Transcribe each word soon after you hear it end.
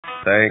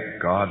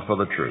Thank God for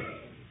the truth.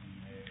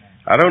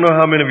 I don't know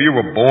how many of you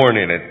were born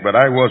in it, but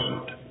I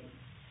wasn't.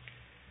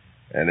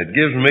 And it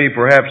gives me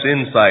perhaps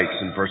insights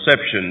and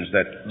perceptions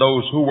that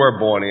those who were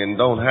born in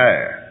don't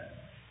have.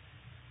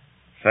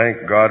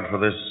 Thank God for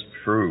this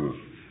truth,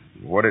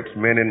 what it's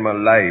meant in my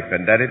life,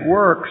 and that it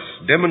works.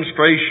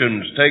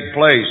 Demonstrations take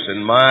place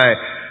in my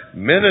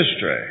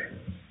ministry.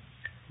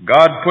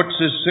 God puts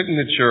His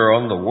signature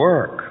on the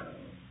work.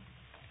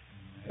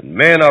 And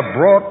men are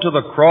brought to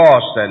the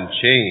cross and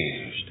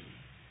changed.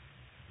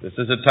 This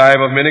is a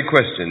time of many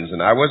questions,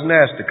 and I wasn't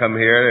asked to come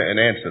here and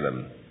answer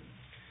them.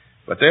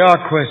 But they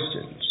are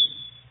questions.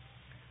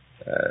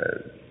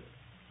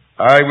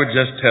 I would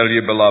just tell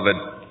you, beloved,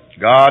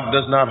 God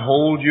does not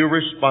hold you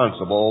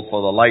responsible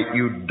for the light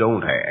you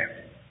don't have.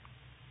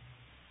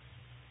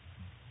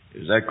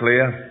 Is that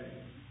clear?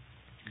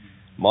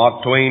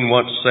 Mark Twain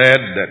once said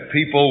that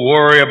people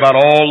worry about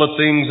all the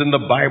things in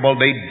the Bible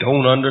they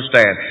don't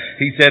understand.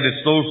 He said,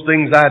 it's those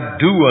things I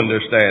do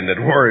understand that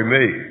worry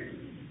me.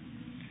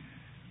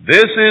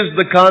 This is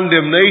the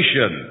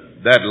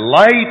condemnation, that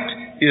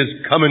light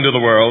is come into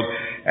the world,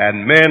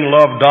 and men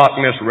love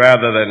darkness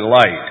rather than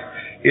light.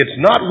 It's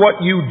not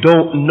what you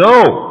don't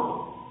know.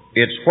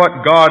 It's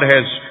what God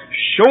has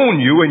shown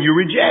you and you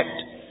reject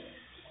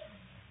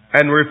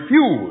and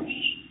refuse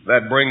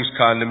that brings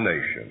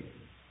condemnation.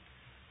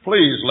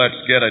 Please,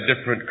 let's get a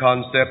different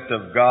concept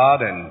of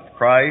God and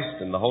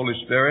Christ and the Holy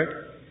Spirit.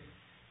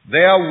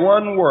 Their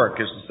one work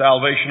is the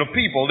salvation of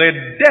people.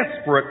 They're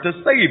desperate to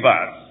save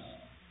us.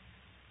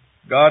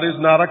 God is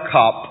not a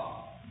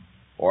cop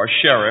or a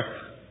sheriff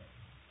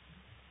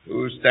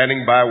who's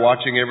standing by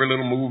watching every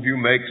little move you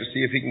make to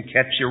see if he can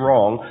catch you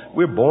wrong.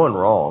 We're born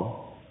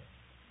wrong.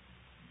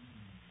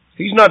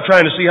 He's not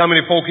trying to see how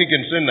many folk he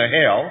can send to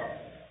hell.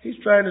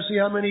 He's trying to see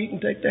how many he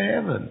can take to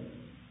heaven.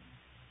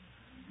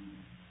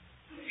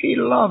 He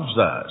loves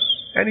us,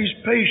 and He's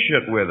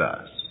patient with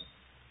us.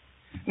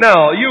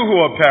 Now, you who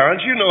are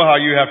parents, you know how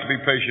you have to be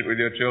patient with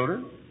your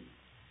children.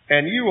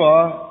 And you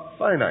are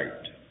finite.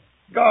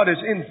 God is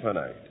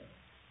infinite.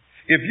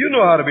 If you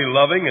know how to be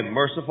loving and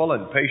merciful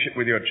and patient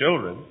with your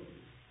children,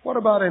 what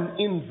about an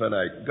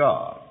infinite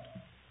God?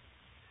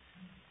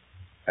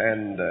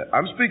 And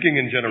I'm speaking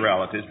in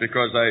generalities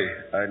because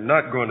I'm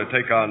not going to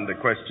take on the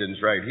questions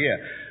right here.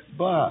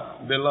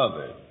 But,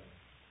 beloved,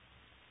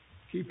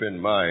 keep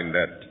in mind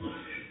that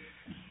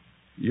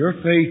your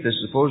faith is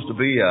supposed to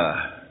be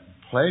a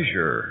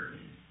pleasure,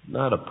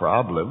 not a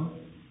problem.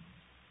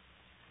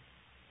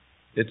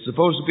 It's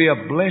supposed to be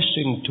a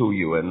blessing to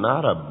you and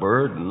not a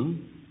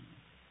burden.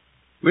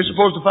 We're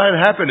supposed to find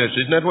happiness.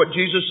 Isn't that what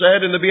Jesus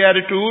said in the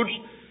Beatitudes?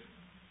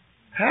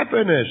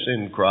 Happiness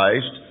in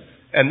Christ.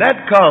 And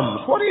that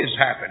comes, what is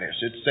happiness?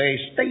 It's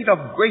a state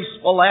of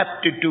graceful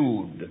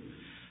aptitude,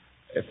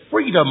 a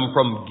freedom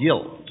from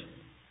guilt,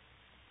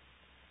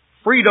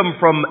 freedom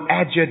from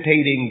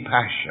agitating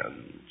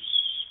passions,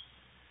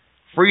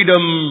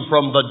 freedom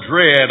from the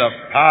dread of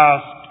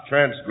past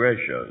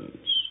transgressions.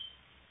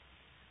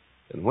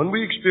 And when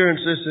we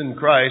experience this in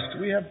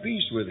Christ, we have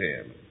peace with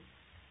Him.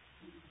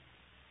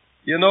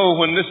 You know,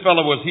 when this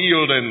fellow was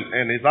healed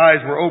and his eyes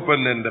were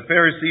opened and the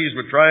Pharisees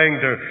were trying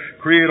to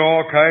create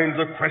all kinds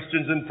of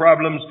questions and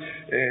problems,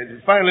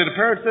 finally the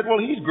parents said, well,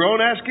 he's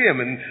grown, ask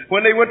him. And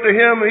when they went to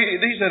him,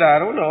 he said,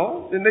 I don't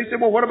know. And they said,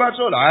 well, what about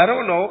so-and-so? I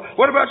don't know.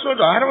 What about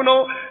so-and-so? I don't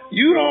know.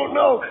 You don't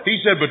know. He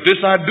said, but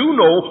this I do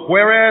know,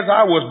 whereas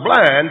I was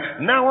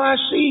blind, now I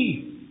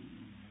see.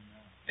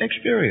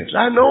 Experience.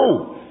 I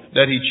know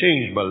that He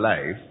changed my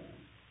life.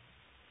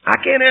 I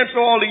can't answer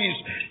all these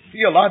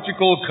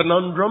theological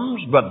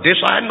conundrums, but this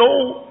I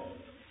know.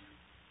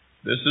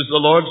 This is the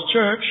Lord's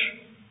church,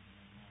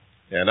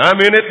 and I'm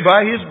in it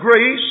by His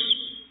grace,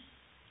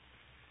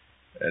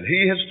 and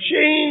He has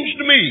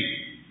changed me.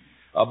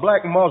 A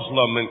black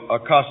Muslim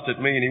accosted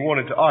me, and he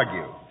wanted to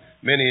argue.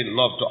 Many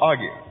love to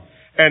argue.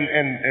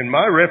 And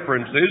my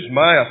reference is,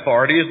 my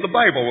authority is the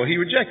Bible. Well, he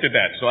rejected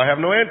that, so I have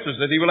no answers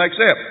that he will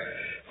accept.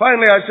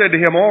 Finally, I said to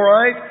him, all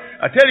right,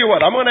 I tell you what,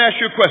 I'm going to ask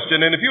you a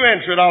question, and if you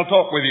answer it, I'll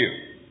talk with you.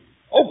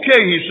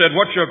 Okay, he said,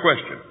 what's your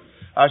question?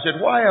 I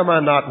said, why am I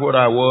not what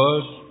I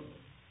was?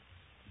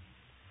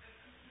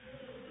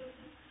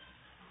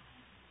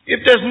 If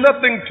there's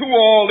nothing to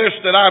all this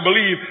that I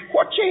believe,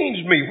 what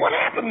changed me? What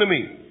happened to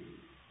me?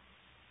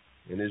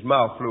 And his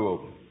mouth flew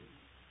open.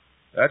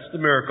 That's the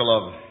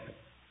miracle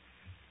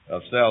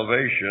of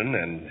salvation,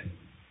 and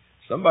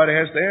somebody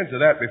has to answer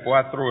that before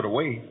I throw it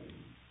away.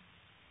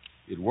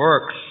 It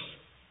works.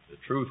 The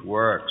truth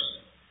works.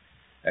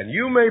 And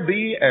you may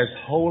be as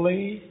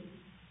holy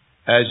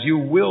as you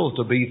will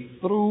to be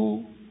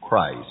through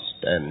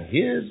Christ and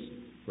His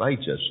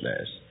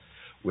righteousness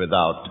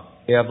without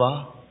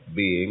ever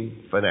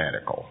being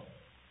fanatical.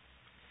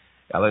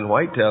 Ellen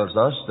White tells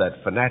us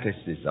that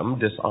fanaticism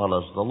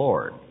dishonors the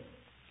Lord.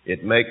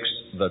 It makes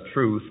the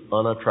truth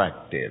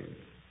unattractive.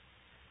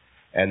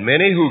 And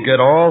many who get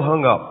all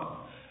hung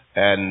up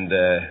and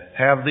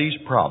have these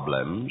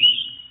problems,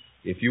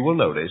 if you will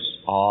notice,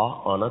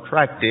 are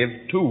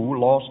unattractive to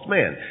lost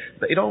men.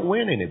 They don't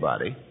win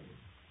anybody.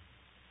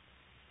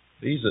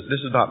 This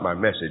is not my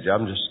message.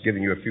 I'm just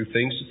giving you a few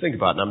things to think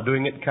about, and I'm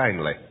doing it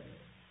kindly.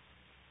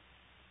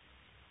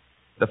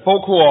 The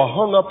folk who are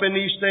hung up in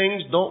these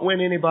things don't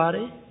win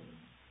anybody.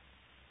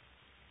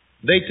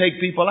 They take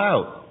people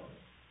out.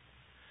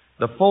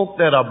 The folk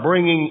that are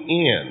bringing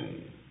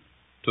in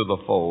to the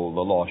fold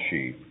the lost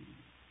sheep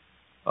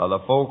are the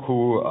folk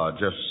who are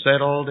just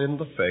settled in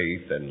the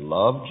faith and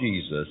love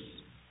Jesus,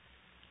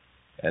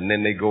 and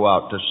then they go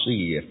out to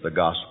see if the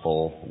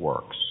gospel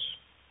works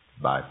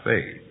by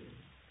faith.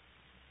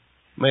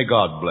 May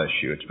God bless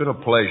you. It's been a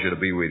pleasure to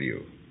be with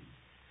you.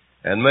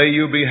 And may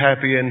you be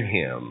happy in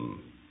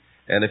Him.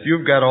 And if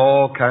you've got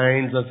all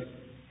kinds of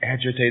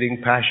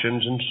agitating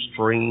passions and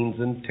strains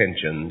and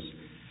tensions,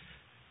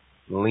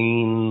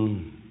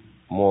 lean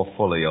more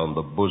fully on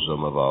the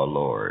bosom of our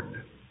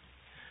Lord.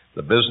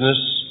 The business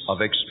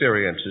of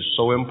experience is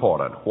so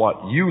important.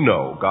 What you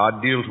know,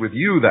 God deals with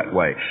you that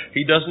way.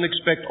 He doesn't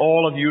expect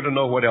all of you to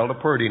know what Elder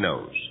Purdy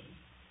knows.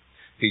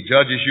 He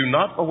judges you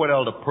not for what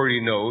Elder Purdy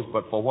knows,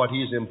 but for what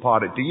He's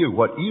imparted to you,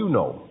 what you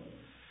know.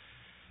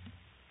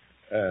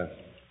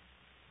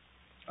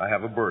 I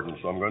have a burden,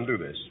 so I'm going to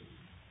do this.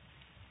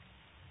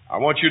 I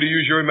want you to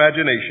use your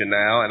imagination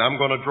now, and I'm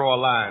going to draw a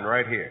line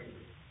right here.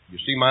 You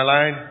see my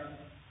line?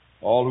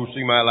 All who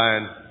see my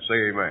line,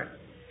 say amen.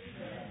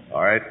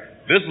 All right.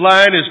 This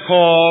line is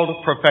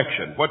called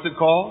perfection. What's it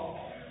called?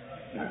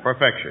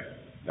 Perfection.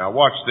 Now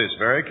watch this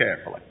very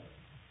carefully.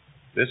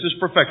 This is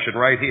perfection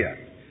right here.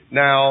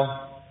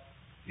 Now,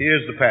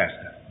 here's the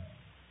pastor.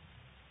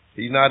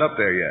 He's not up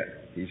there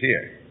yet. He's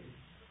here.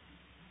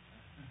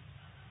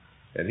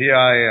 And here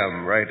I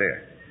am right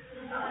there.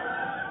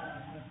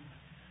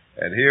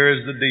 And here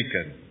is the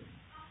deacon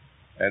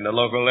and the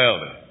local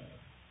elder.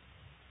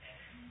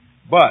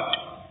 But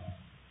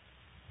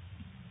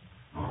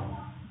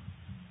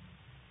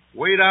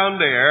way down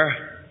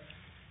there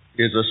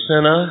is a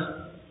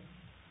sinner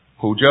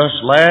who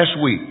just last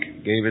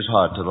week gave his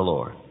heart to the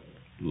Lord.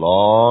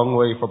 Long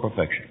way for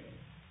perfection.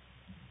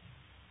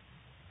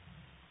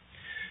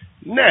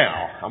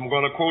 Now, I'm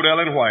going to quote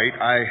Ellen White.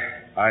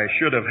 I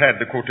should have had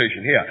the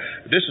quotation here.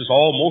 This is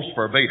almost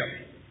verbatim.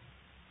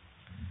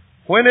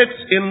 When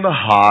it's in the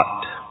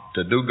heart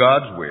to do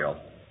God's will,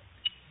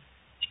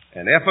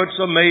 and efforts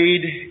are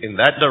made in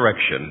that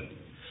direction,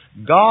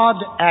 God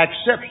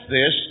accepts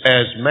this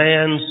as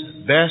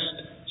man's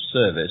best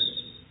service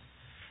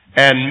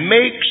and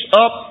makes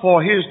up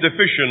for his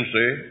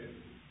deficiency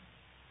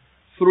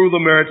through the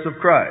merits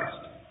of Christ.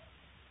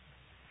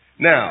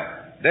 Now,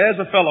 there's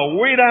a fellow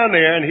way down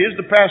there, and here's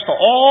the pastor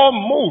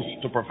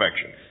almost to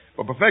perfection.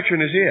 But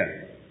perfection is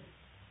here.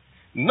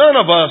 None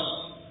of us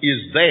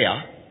is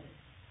there,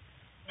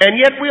 and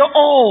yet we are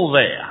all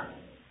there.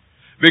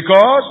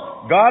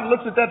 Because God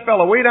looks at that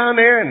fellow way down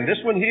there, and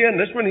this one here, and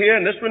this one here,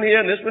 and this one here,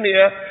 and this one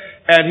here,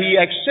 and He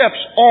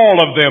accepts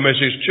all of them as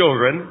His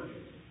children,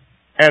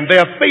 and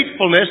their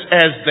faithfulness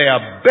as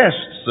their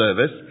best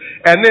service,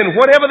 and then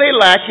whatever they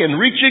lack in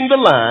reaching the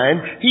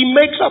line, He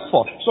makes up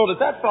for, so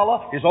that that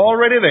fellow is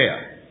already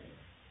there.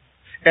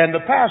 And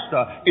the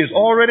pastor is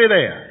already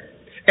there.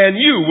 And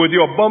you, with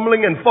your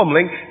bumbling and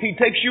fumbling, He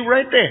takes you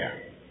right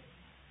there.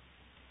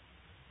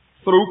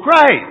 Through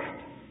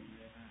Christ.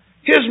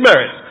 His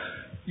merits.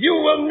 You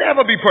will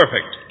never be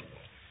perfect.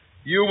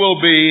 You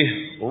will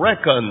be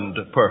reckoned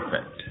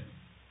perfect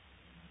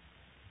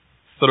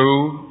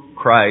through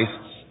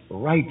Christ's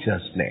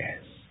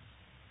righteousness.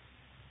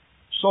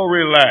 So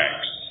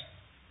relax.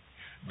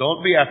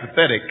 Don't be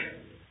apathetic.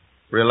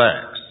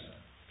 Relax.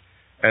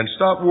 And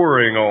stop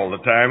worrying all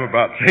the time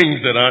about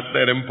things that aren't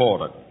that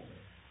important.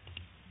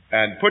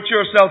 And put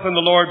yourself in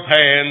the Lord's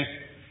hands,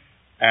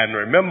 and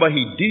remember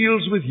He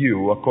deals with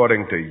you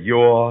according to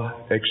your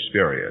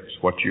experience.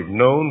 What you've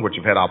known, what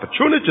you've had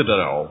opportunity to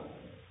know,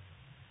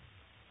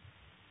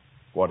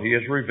 what He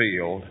has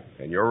revealed,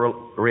 and your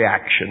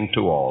reaction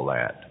to all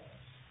that.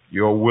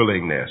 Your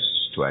willingness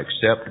to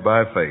accept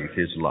by faith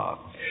His love.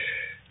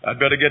 I'd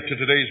better get to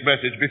today's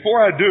message.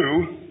 Before I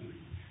do,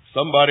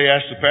 somebody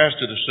asked the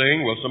pastor to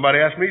sing. Well, somebody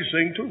asked me to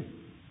sing too.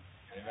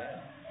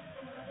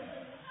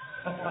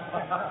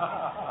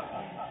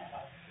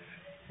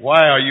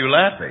 Why are you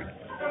laughing?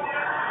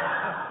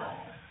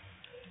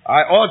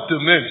 I ought to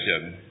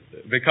mention,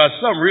 because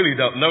some really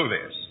don't know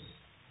this,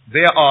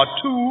 there are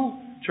two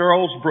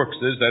Charles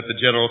Brookses at the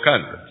General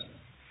Conference.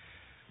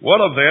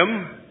 One of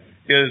them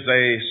is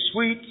a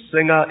sweet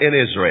singer in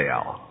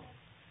Israel.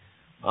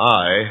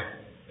 I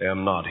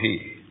am not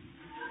he.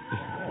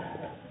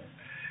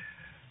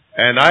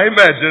 And I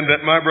imagine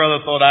that my brother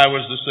thought I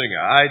was the singer.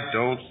 I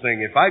don't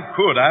sing. If I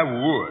could, I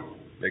would,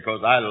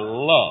 because I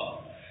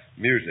love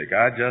music.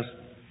 I just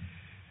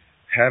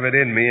have it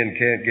in me and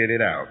can't get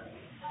it out.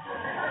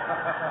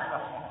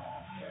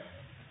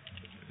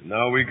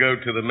 Now we go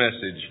to the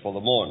message for the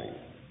morning.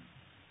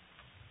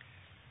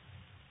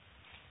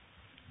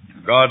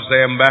 God's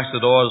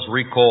ambassadors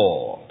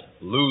recalled.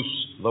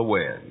 Loose the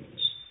winds.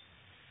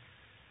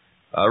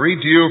 I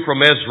read to you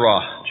from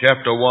Ezra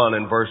chapter 1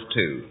 and verse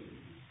 2.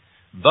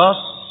 Thus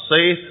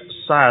saith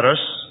Cyrus,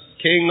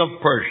 king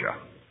of Persia,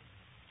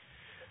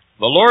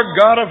 The Lord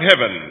God of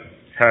heaven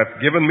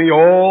hath given me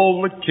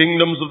all the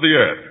kingdoms of the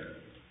earth,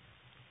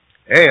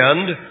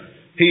 and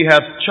he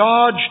hath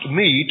charged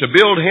me to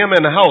build him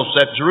an house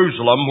at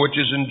Jerusalem, which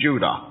is in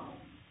Judah.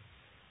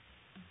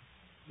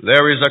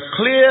 There is a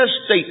clear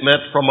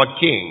statement from a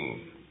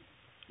king.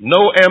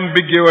 No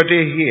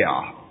ambiguity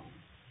here.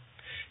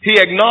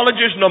 He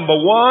acknowledges, number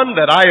one,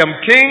 that I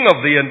am king of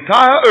the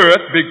entire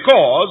earth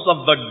because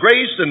of the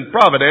grace and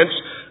providence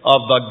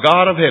of the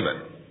God of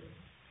heaven.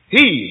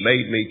 He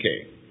made me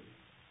king.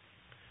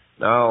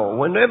 Now,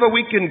 whenever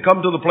we can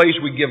come to the place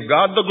we give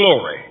God the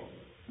glory,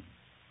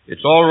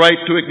 it's all right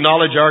to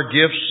acknowledge our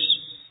gifts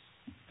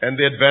and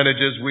the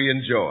advantages we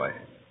enjoy.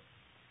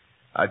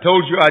 I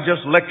told you I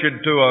just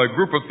lectured to a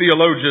group of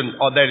theologians,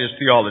 or that is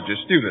theology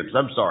students,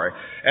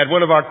 at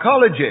one of our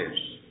colleges.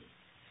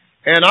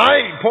 And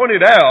I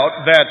pointed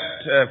out that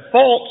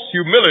false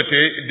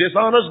humility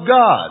dishonors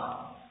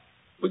God.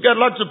 We've got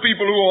lots of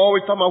people who are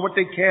always talking about what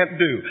they can't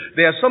do.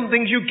 There are some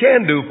things you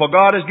can do, for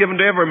God has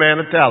given to every man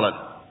a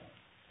talent.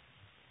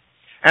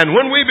 And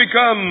when we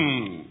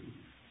become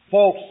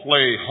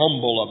falsely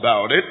humble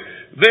about it,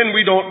 then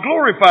we don't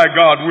glorify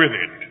God with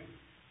it.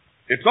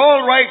 It's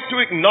all right to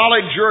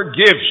acknowledge your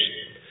gifts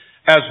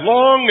as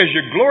long as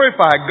you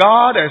glorify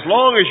God, as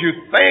long as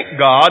you thank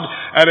God,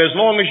 and as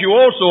long as you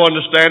also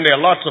understand there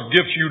are lots of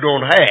gifts you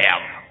don't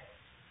have,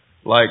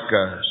 like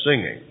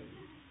singing.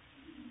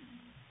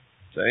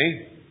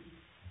 See?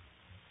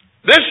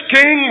 This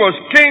king was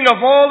king of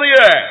all the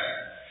earth,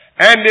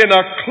 and in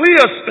a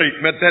clear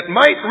statement that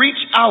might reach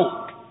out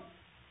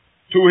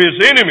to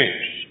his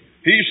enemies,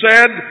 he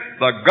said,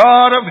 the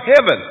God of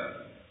heaven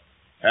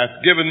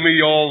hath given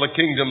me all the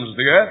kingdoms of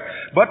the earth.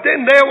 But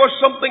then there was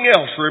something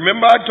else.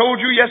 Remember, I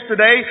told you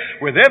yesterday,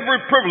 with every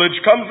privilege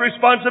comes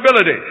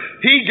responsibility.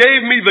 He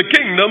gave me the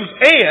kingdoms,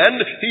 and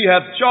he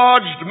hath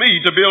charged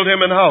me to build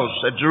him an house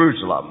at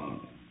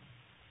Jerusalem.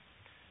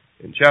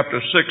 In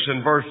chapter 6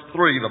 and verse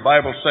 3, the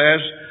Bible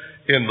says,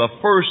 in the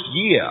first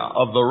year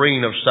of the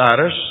reign of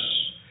Cyrus,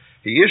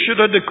 he issued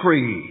a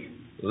decree,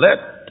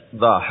 let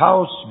the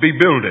house be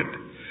builded,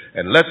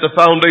 and let the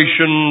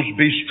foundations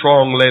be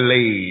strongly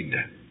laid.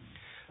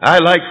 I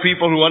like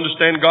people who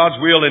understand God's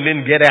will and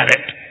then get at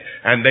it.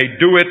 And they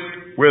do it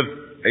with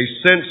a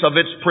sense of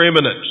its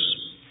preeminence.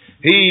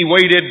 He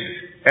waited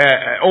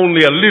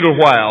only a little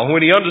while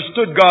when he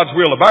understood God's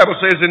will. The Bible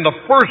says in the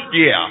first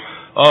year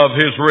of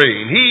his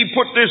reign, he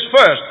put this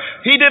first.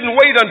 He didn't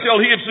wait until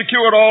he had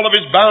secured all of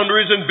his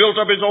boundaries and built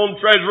up his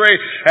own treasury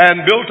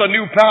and built a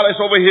new palace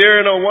over here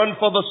and a one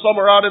for the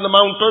summer out in the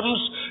mountains.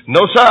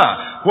 No, sir.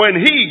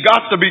 When he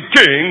got to be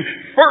king,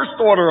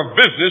 first order of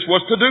business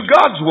was to do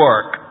God's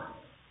work.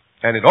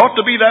 And it ought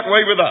to be that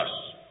way with us.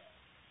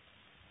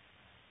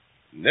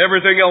 And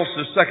everything else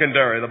is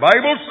secondary. The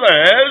Bible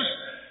says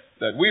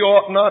that we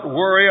ought not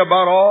worry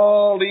about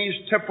all these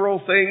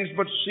temporal things,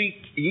 but seek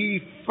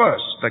ye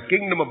first the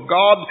kingdom of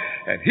God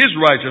and his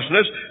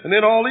righteousness, and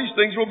then all these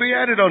things will be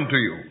added unto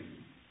you.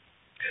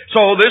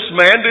 So this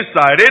man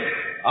decided,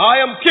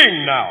 I am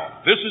king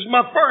now. This is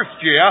my first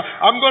year.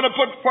 I'm going to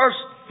put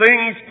first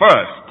things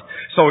first.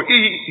 So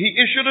he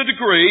issued a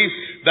decree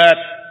that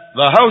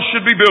the house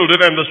should be builded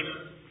and the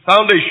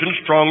foundation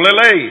strongly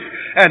laid.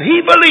 And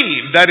he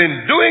believed that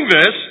in doing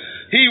this,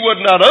 he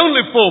would not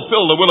only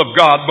fulfill the will of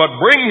God,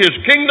 but bring his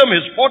kingdom,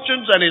 his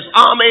fortunes, and his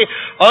army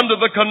under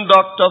the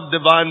conduct of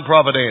divine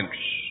providence.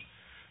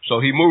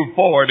 So he moved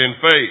forward in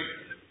faith.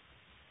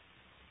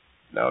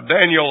 Now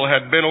Daniel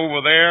had been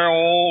over there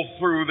all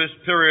through this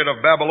period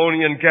of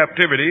Babylonian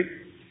captivity,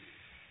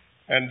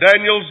 and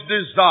Daniel's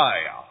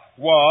desire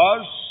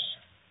was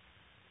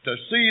to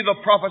see the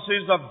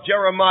prophecies of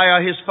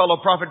Jeremiah, his fellow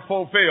prophet,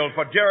 fulfilled.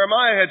 For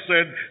Jeremiah had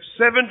said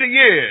 70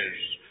 years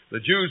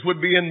the Jews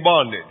would be in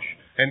bondage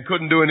and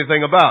couldn't do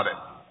anything about it.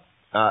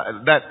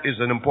 That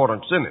is an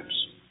important sentence.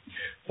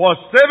 For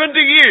 70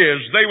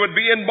 years they would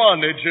be in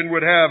bondage and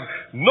would have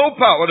no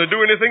power to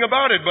do anything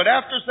about it. But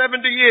after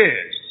 70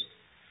 years,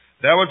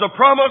 there was a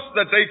promise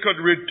that they could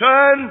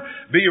return,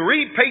 be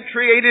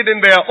repatriated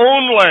in their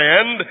own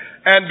land,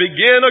 and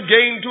begin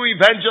again to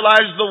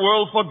evangelize the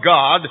world for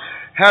God,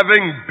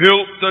 having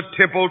built the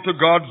temple to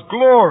God's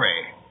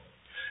glory.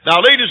 Now,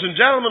 ladies and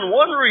gentlemen,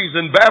 one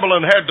reason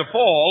Babylon had to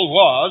fall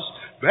was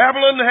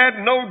Babylon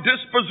had no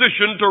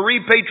disposition to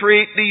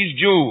repatriate these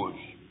Jews.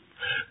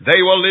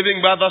 They were living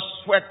by the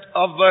sweat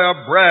of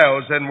their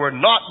brows and were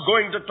not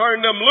going to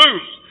turn them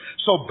loose.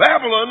 So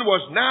Babylon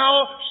was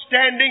now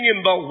standing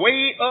in the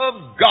way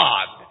of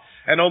God.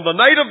 And on the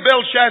night of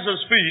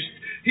Belshazzar's feast,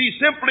 he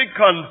simply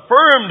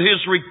confirmed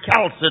his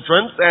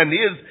recalcitrance and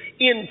his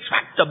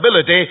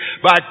intractability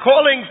by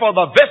calling for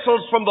the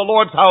vessels from the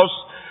Lord's house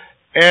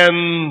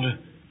and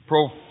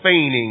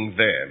profaning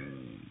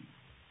them.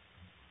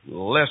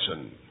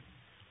 Listen,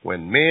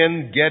 when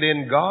men get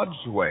in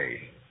God's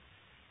way,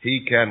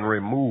 he can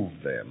remove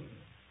them.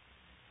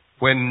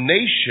 When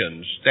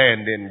nations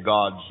stand in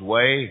God's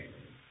way,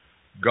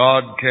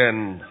 God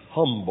can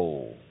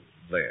humble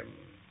them.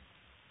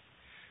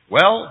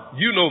 Well,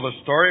 you know the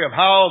story of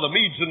how the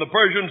Medes and the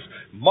Persians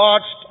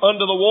marched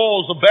under the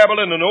walls of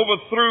Babylon and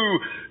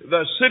overthrew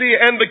the city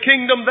and the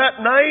kingdom that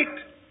night.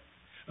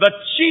 The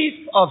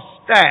chief of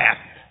staff,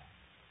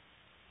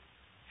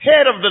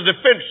 head of the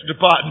defense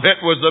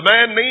department, was a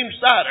man named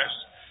Cyrus,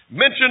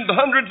 mentioned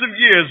hundreds of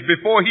years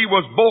before he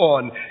was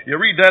born.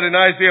 You read that in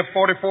Isaiah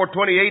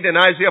 44:28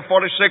 and Isaiah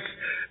 46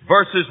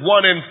 verses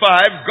 1 and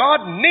 5.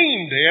 God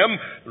named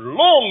him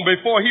long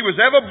before he was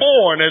ever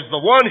born as the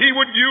one he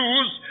would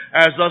use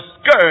as a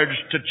scourge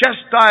to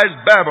chastise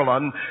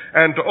Babylon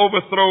and to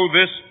overthrow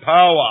this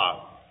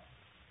power.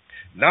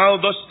 Now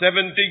the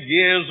 70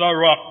 years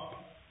are up,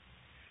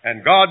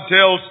 and God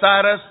tells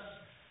Cyrus,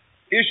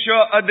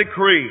 issue a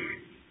decree.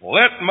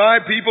 Let my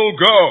people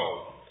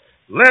go.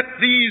 Let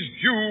these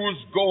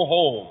Jews go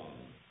home.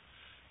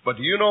 But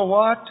do you know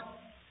what?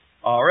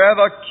 A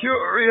rather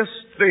curious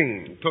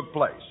thing took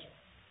place.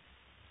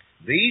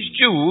 These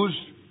Jews,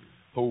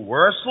 who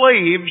were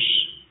slaves,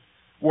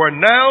 were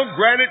now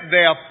granted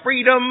their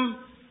freedom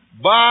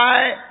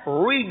by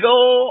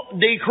regal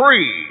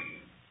decree.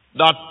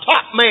 The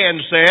top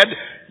man said,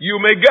 you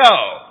may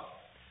go.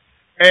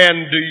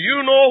 And do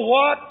you know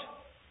what?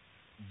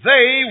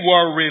 They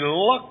were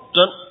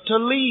reluctant to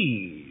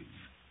leave.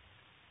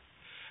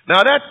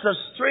 Now that's a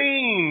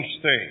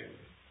strange thing.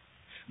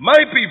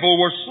 My people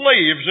were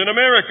slaves in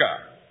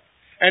America.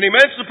 An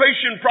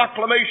Emancipation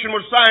Proclamation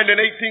was signed in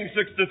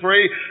 1863.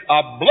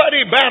 A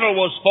bloody battle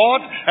was fought,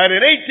 and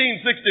in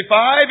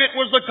 1865 it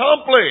was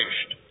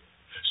accomplished.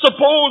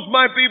 Suppose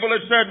my people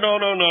had said,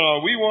 no,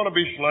 we want to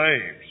be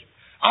slaves.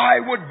 I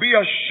would be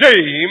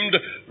ashamed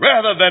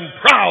rather than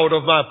proud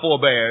of my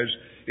forebears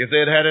if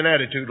they had had an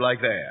attitude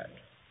like that.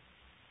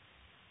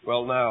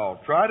 Well, now,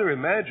 try to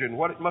imagine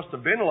what it must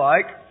have been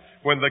like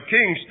when the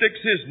king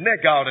sticks his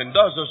neck out and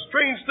does a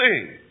strange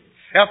thing.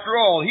 After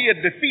all, he had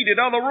defeated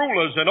other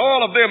rulers, and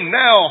all of them,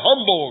 now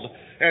humbled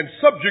and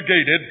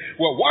subjugated,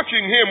 were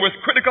watching him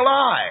with critical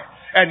eye.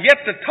 And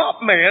yet the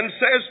top man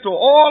says to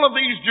all of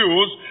these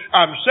Jews,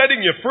 I'm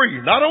setting you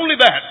free. Not only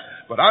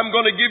that, but I'm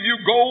going to give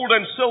you gold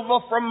and silver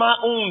from my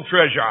own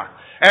treasure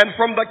and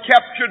from the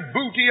captured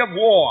booty of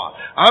war.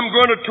 I'm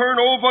going to turn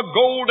over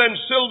gold and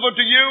silver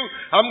to you.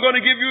 I'm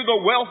going to give you the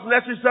wealth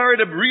necessary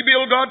to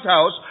rebuild God's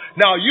house.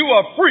 Now you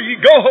are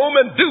free. Go home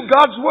and do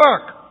God's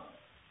work.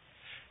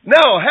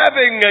 Now,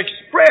 having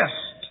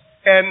expressed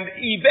and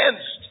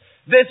evinced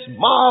this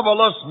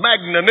marvelous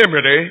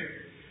magnanimity,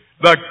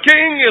 the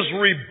king is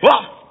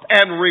rebuffed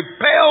and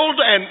repelled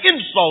and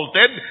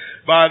insulted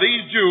by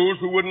these Jews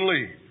who wouldn't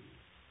leave.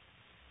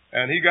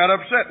 And he got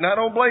upset, and I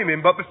don't blame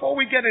him. But before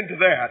we get into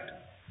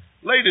that,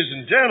 ladies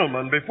and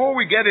gentlemen, before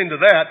we get into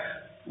that,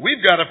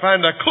 we've got to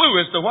find a clue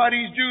as to why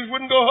these Jews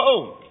wouldn't go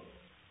home.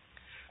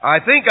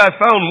 I think I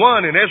found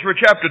one in Ezra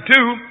chapter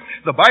 2.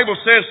 The Bible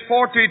says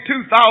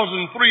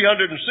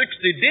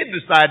 42,360 did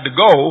decide to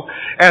go,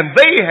 and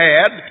they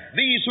had,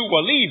 these who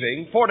were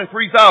leaving,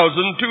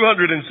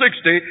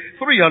 43,260,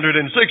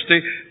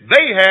 360,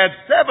 they had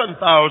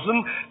 7,357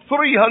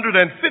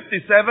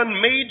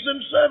 maids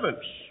and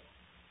servants.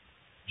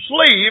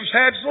 Slaves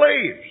had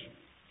slaves.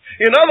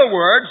 In other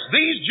words,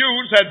 these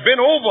Jews had been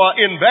over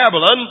in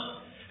Babylon,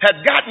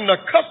 had gotten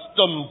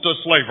accustomed to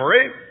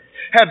slavery,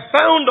 had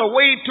found a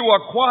way to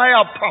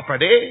acquire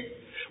property,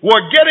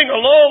 were getting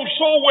along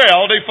so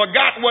well they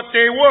forgot what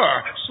they were,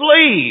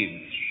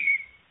 slaves.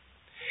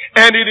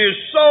 And it is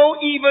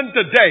so even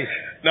today.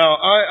 Now,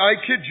 I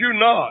kid you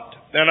not,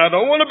 and I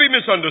don't want to be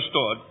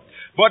misunderstood,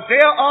 but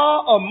there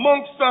are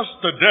amongst us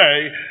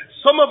today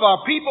some of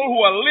our people who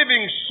are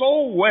living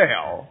so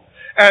well,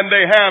 and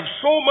they have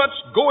so much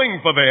going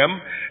for them,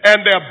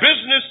 and their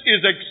business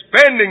is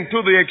expanding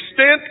to the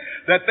extent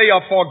that they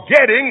are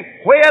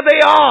forgetting where they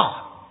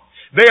are.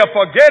 They are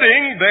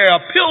forgetting their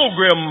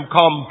pilgrim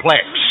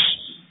complex.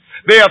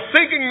 They are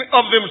thinking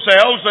of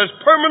themselves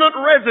as permanent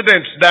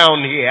residents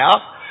down here,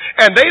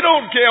 and they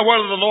don't care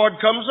whether the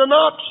Lord comes or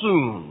not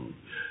soon.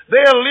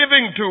 They are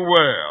living too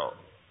well.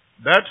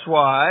 That's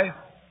why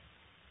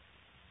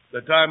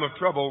the time of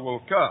trouble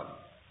will come.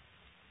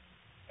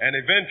 And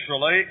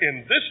eventually,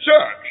 in this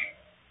church,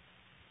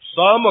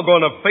 some are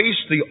going to face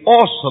the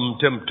awesome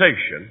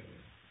temptation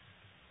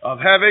of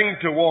having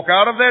to walk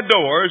out of their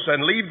doors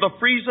and leave the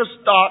freezer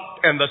stocked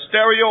and the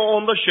stereo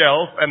on the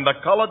shelf and the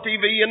color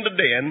TV in the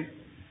den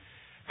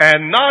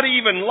and not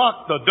even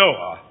lock the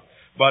door,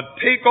 but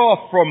take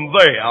off from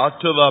there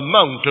to the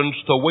mountains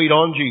to wait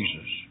on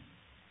Jesus,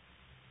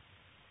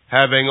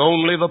 having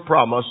only the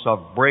promise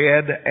of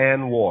bread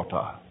and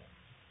water.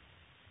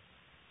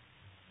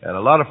 And a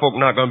lot of folk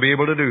not going to be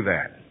able to do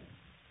that.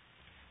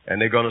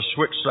 And they're going to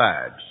switch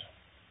sides.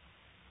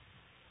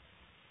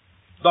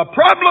 The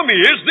problem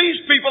is these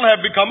people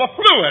have become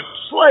affluent,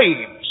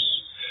 slaves,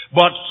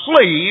 but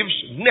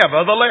slaves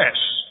nevertheless,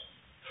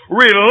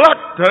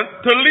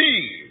 reluctant to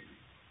leave.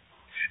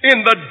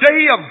 In the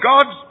day of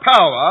God's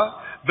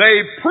power,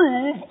 they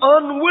prove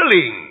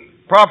unwilling.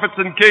 Prophets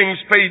and Kings,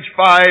 page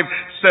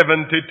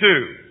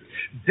 572.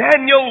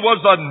 Daniel was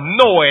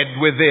annoyed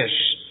with this.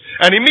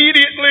 And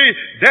immediately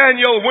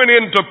Daniel went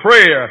into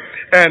prayer,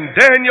 and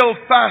Daniel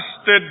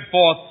fasted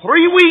for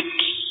 3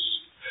 weeks,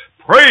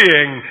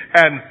 praying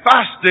and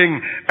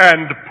fasting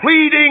and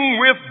pleading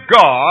with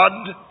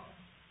God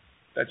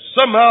that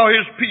somehow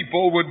his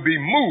people would be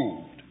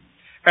moved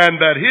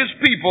and that his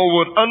people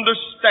would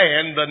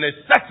understand the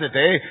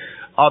necessity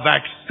of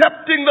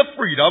accepting the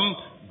freedom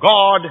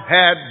God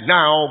had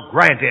now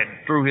granted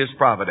through his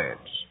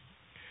providence.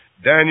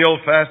 Daniel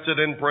fasted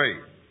and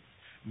prayed.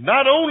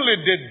 Not only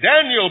did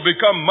Daniel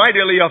become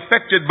mightily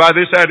affected by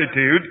this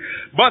attitude,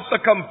 but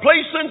the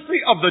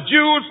complacency of the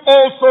Jews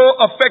also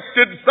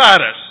affected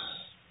Cyrus.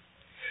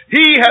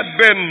 He had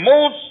been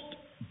most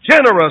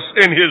generous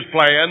in his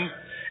plan,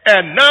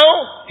 and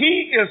now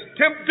he is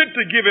tempted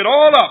to give it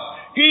all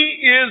up. He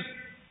is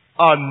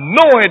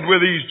annoyed with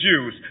these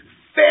Jews,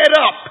 fed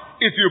up,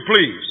 if you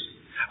please.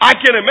 I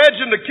can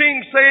imagine the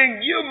king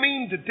saying, "You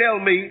mean to tell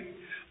me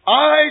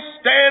I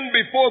stand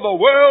before the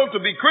world to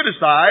be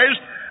criticized?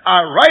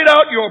 I write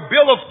out your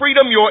Bill of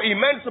Freedom, your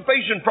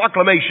Emancipation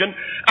Proclamation.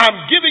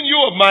 I'm giving you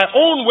of my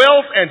own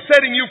wealth and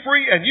setting you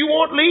free, and you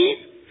won't leave?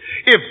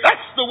 If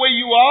that's the way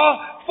you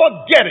are,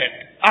 forget it.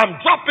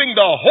 I'm dropping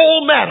the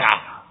whole matter."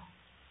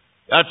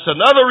 That's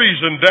another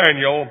reason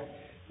Daniel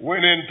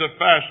went into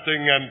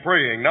fasting and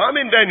praying. Now, I'm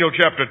in Daniel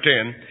chapter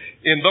 10.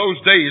 In those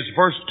days,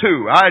 verse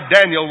 2, I,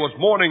 Daniel, was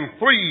mourning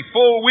 3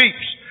 full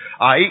weeks.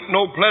 I ate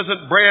no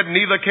pleasant bread,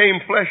 neither came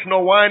flesh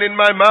nor wine in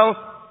my mouth.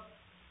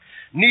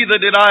 Neither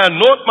did I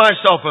anoint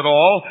myself at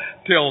all,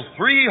 till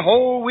 3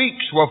 whole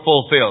weeks were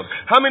fulfilled.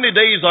 How many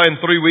days are in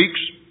 3 weeks?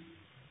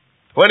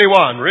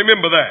 21.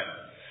 Remember that.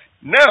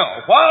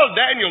 Now, while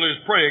Daniel is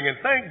praying, and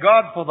thank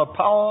God for the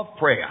power of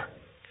prayer.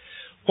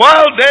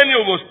 While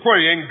Daniel was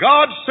praying,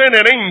 God sent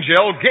an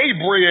angel,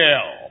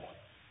 Gabriel.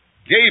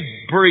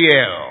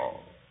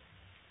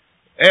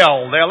 There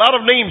are a lot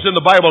of names in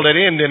the Bible that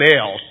end in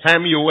L.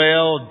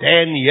 Samuel,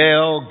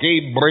 Daniel,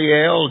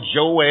 Gabriel,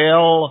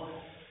 Joel.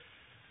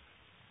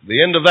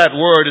 The end of that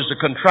word is a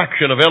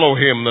contraction of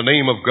Elohim, the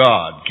name of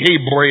God.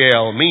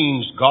 Gabriel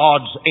means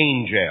God's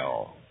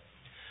angel.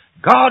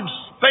 God's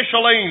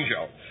special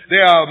angel.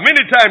 There are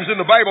many times in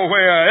the Bible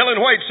where Ellen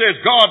White says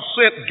God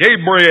sent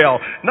Gabriel,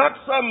 not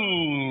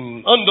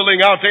some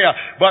underling out there,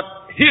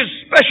 but his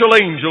special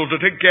angel to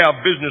take care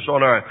of business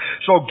on earth.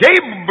 So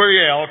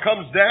Gabriel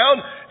comes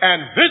down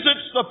and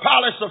visits the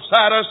palace of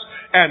Cyrus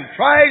and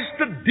tries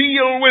to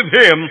deal with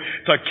him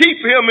to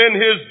keep him in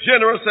his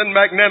generous and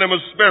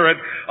magnanimous spirit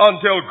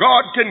until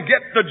God can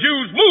get the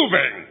Jews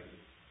moving.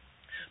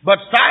 But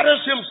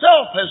Cyrus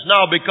himself has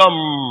now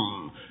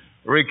become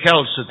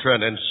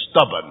recalcitrant and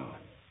stubborn.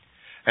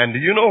 And do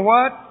you know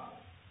what?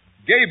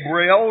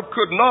 Gabriel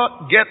could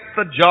not get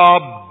the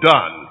job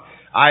done.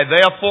 I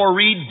therefore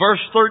read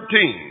verse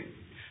 13.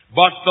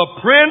 But the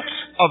prince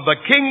of the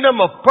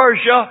kingdom of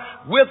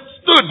Persia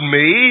withstood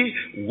me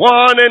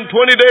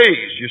 21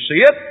 days. You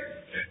see it?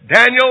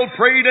 Daniel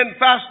prayed and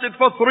fasted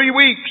for 3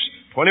 weeks,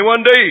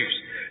 21 days.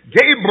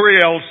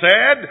 Gabriel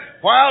said,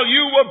 while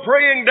you were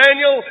praying,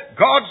 Daniel,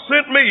 God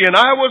sent me and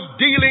I was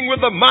dealing with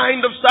the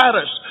mind of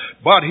Cyrus.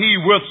 But he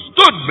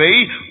withstood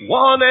me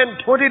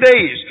 21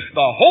 days.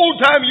 The whole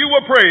time you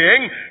were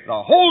praying,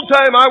 the whole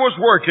time I was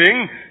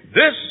working,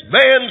 this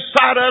man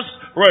Cyrus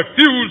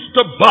refused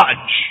to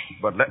budge.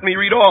 But let me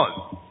read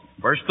on.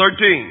 Verse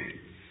 13.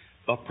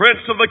 The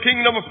prince of the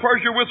kingdom of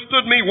Persia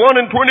withstood me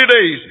 21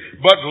 days.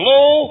 But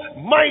lo,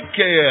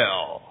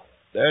 Michael.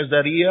 There's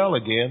that E-L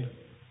again.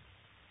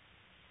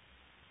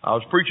 I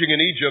was preaching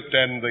in Egypt,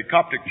 and the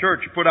Coptic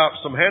church put out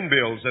some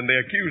handbills, and they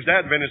accused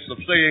Adventists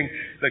of saying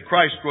that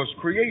Christ was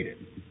created.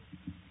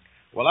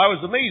 Well, I was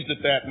amazed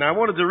at that, and I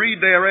wanted to read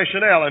their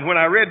rationale, and when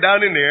I read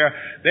down in there,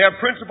 their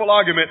principal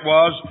argument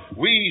was,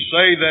 we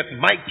say that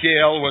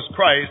Michael was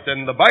Christ,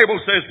 and the Bible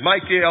says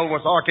Michael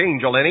was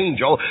archangel, an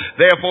angel,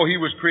 therefore he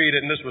was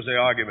created, and this was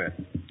their argument.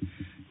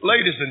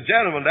 Ladies and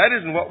gentlemen, that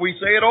isn't what we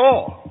say at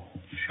all.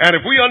 And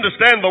if we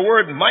understand the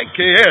word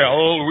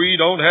Michael, we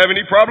don't have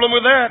any problem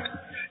with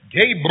that.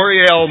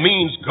 Gabriel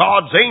means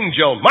God's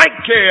angel.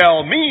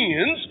 Michael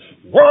means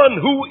one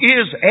who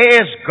is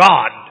as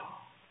God.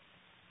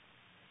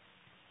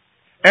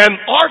 An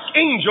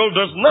archangel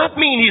does not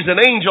mean he's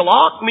an angel.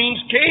 Arch means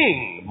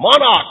king,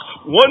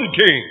 monarch, one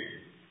king.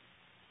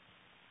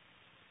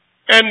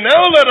 And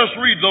now let us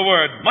read the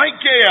word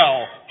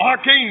Michael,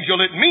 archangel.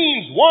 It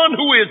means one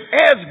who is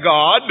as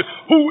God,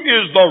 who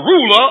is the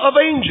ruler of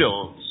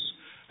angels.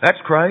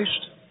 That's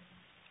Christ.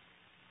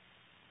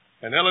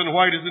 And Ellen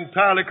White is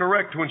entirely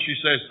correct when she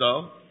says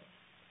so.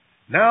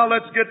 Now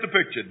let's get the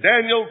picture.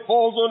 Daniel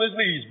falls on his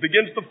knees,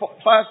 begins to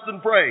fast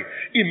and pray.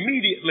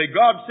 Immediately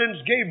God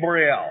sends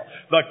Gabriel.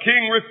 The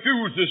king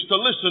refuses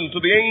to listen to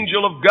the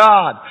angel of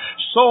God.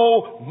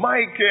 So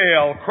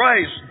Michael,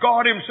 Christ,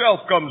 God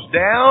himself comes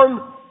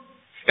down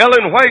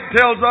Ellen White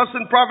tells us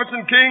in Prophets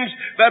and Kings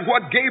that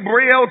what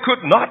Gabriel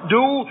could not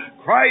do,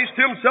 Christ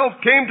himself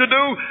came to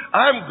do.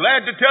 I'm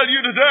glad to tell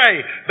you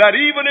today that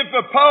even if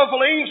a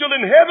powerful angel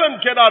in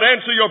heaven cannot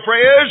answer your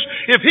prayers,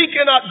 if he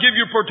cannot give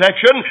you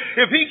protection,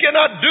 if he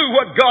cannot do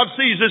what God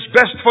sees is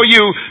best for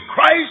you,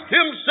 Christ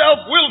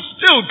himself will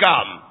still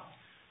come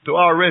to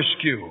our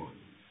rescue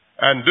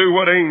and do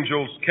what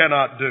angels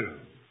cannot do.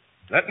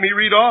 Let me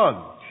read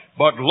on.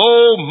 But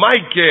lo,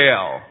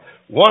 Michael,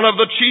 one of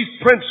the chief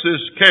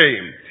princes,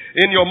 came.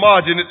 In your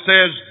margin it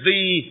says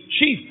the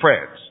chief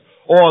prince,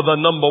 or the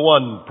number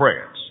one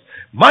prince.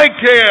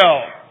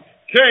 Michael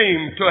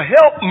came to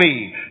help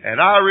me, and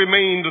I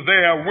remained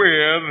there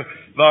with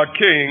the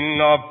king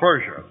of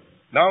Persia.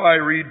 Now I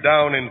read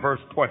down in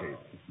verse 20.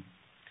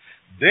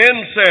 Then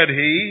said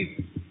he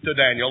to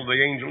Daniel,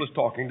 the angel is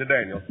talking to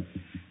Daniel.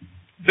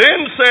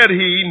 Then said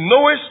he,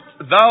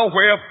 knowest thou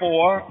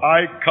wherefore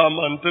I come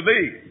unto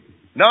thee?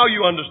 Now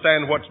you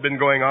understand what's been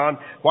going on,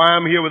 why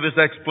I'm here with this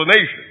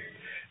explanation.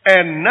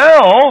 And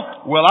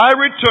now will I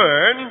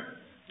return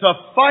to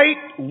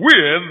fight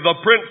with the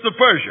prince of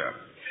Persia.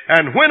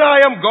 And when I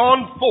am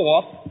gone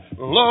forth,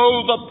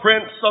 lo, the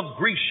prince of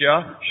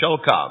Grecia shall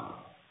come.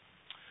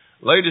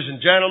 Ladies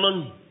and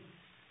gentlemen,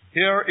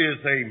 here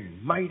is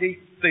a mighty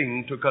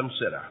thing to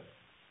consider,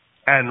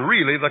 and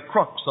really the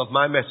crux of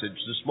my message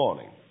this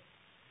morning.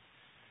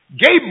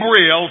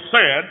 Gabriel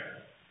said,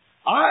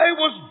 I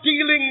was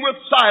dealing with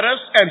Cyrus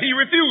and he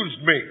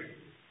refused me.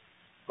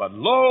 But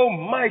lo,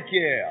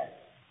 Michael,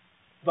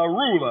 the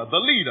ruler,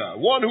 the leader,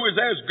 one who is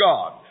as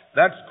God,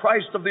 that's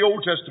Christ of the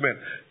Old Testament,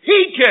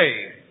 he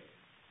came.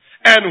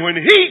 And when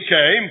he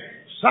came,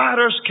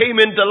 Cyrus came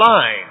into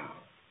line.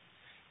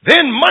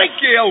 Then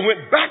Michael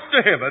went back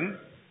to heaven.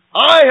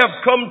 I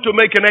have come to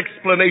make an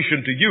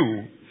explanation to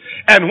you.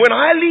 And when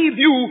I leave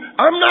you,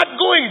 I'm not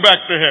going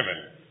back to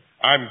heaven.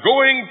 I'm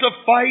going to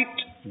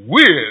fight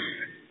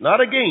with,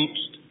 not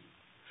against.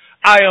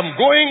 I am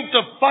going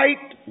to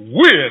fight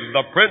with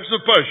the prince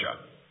of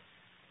Persia.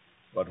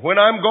 But when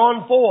I'm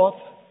gone forth,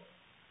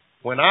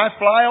 when I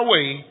fly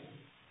away,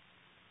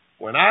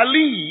 when I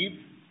leave,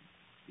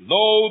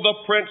 lo,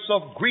 the prince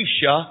of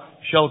Grecia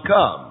shall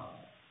come.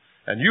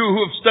 And you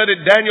who have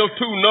studied Daniel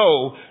 2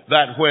 know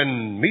that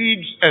when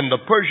Medes and the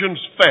Persians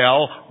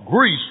fell,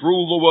 Greece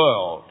ruled the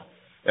world.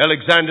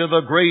 Alexander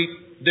the Great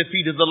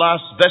defeated the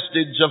last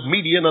vestige of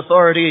Median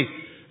authority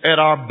at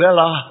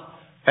Arbela,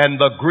 and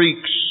the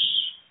Greeks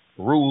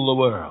rule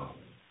the world.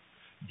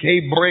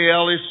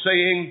 Gabriel is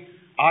saying,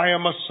 I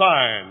am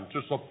assigned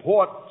to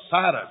support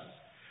Cyrus,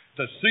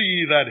 to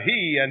see that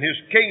he and his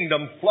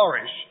kingdom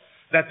flourish,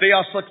 that they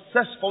are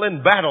successful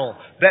in battle,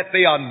 that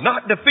they are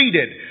not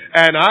defeated,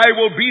 and I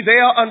will be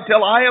there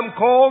until I am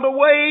called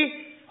away.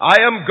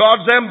 I am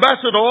God's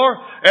ambassador,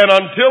 and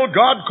until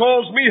God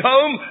calls me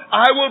home,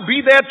 I will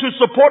be there to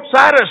support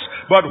Cyrus.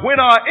 But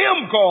when I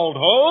am called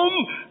home,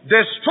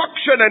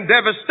 destruction and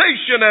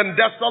devastation and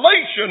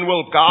desolation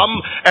will come,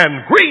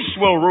 and Greece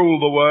will rule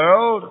the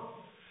world.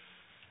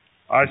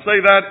 I say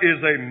that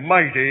is a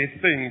mighty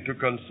thing to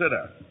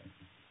consider.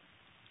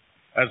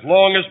 As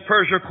long as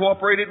Persia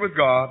cooperated with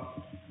God,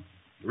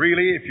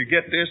 really, if you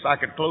get this, I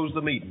could close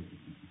the meeting.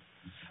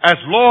 As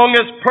long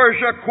as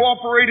Persia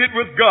cooperated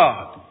with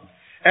God,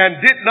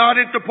 and did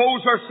not interpose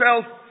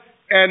herself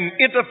and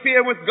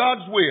interfere with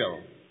God's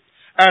will,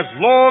 as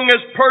long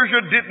as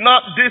Persia did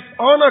not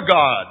dishonor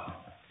God,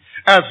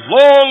 as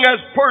long as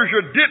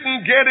Persia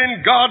didn't get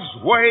in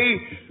God's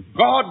way,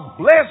 God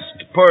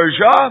blessed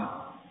Persia.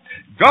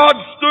 God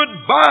stood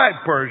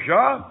by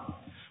Persia.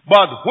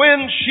 But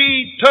when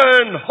she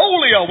turned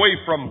wholly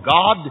away from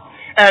God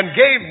and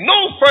gave no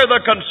further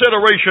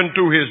consideration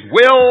to His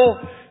will,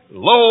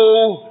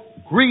 lo,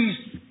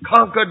 Greece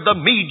conquered the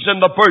Medes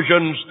and the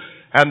Persians,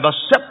 and the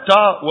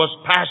scepter was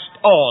passed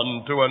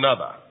on to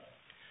another.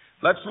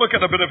 Let's look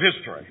at a bit of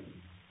history.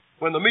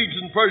 When the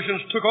Medes and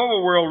Persians took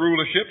over world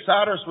rulership,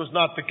 Cyrus was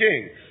not the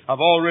king.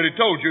 I've already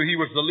told you he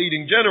was the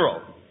leading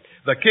general.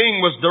 The king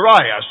was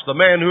Darius, the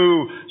man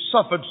who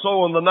suffered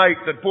so on the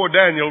night that poor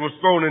Daniel was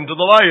thrown into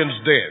the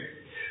lion's den.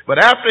 But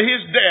after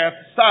his death,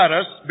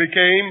 Cyrus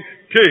became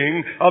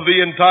king of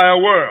the entire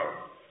world.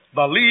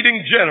 The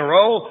leading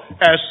general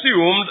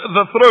assumed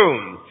the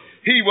throne.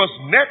 He was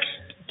next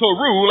to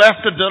rule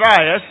after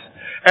Darius,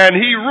 and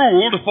he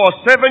ruled for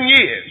 7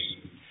 years.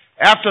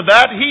 After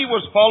that, he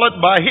was followed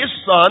by his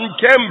son,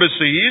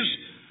 Cambyses,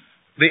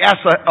 the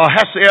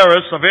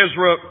Ahasuerus of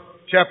Ezra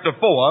chapter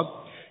 4.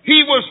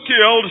 He was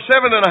killed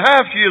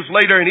 7.5 years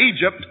later in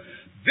Egypt.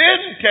 Then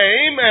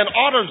came an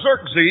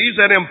Artaxerxes,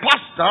 an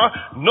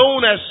impostor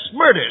known as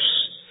Smyrtus.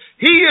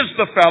 He is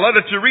the fellow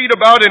that you read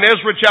about in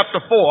Ezra chapter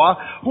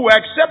 4, who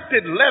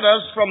accepted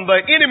letters from the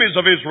enemies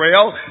of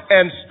Israel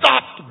and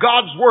stopped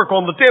God's work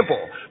on the temple.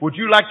 Would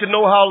you like to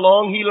know how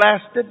long he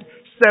lasted?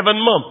 7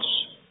 months.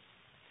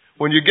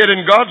 When you get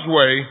in God's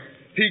way,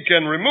 He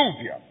can remove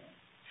you.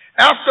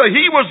 After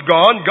he was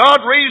gone,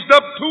 God raised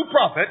up 2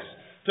 prophets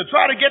to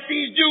try to get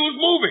these Jews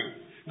moving.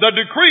 The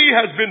decree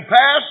has been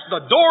passed.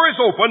 The door is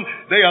open.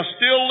 They are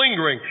still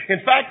lingering.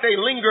 In fact, they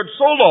lingered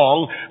so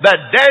long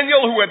that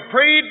Daniel, who had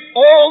prayed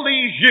all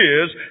these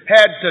years,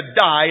 had to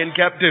die in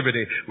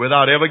captivity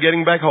without ever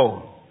getting back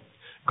home.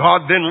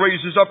 God then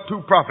raises up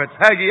two prophets,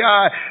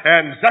 Haggai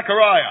and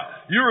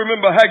Zechariah. You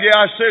remember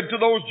Haggai said to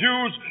those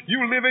Jews,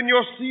 you live in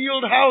your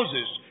sealed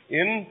houses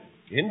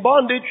in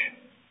bondage.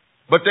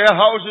 But their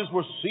houses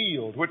were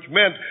sealed, which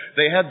meant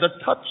they had the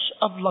touch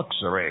of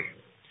luxury.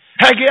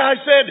 Haggai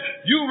said,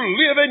 you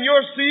live in your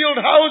sealed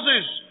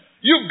houses.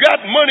 You've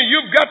got money.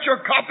 You've got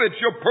your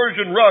carpets, your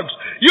Persian rugs.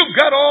 You've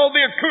got all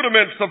the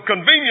accoutrements of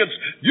convenience.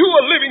 You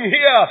are living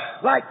here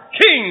like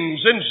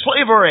kings in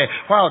slavery,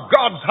 while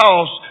God's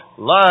house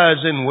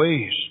lies in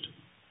waste.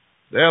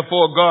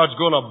 Therefore, God's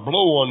going to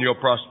blow on your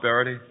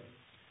prosperity.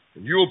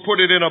 You'll put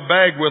it in a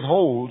bag with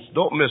holes.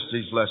 Don't miss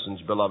these lessons,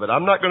 beloved.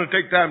 I'm not going to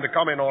take time to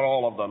comment on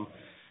all of them,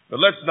 but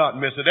let's not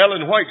miss it.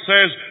 Ellen White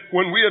says,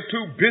 when we are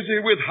too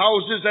busy with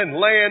houses and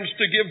lands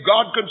to give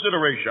God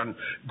consideration,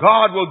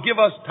 God will give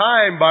us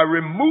time by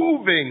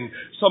removing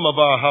some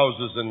of our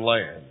houses and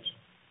lands.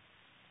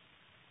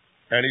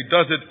 And He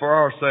does it for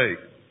our sake.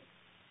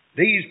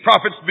 These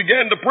prophets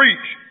began to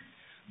preach.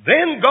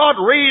 Then God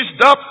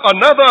raised up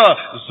another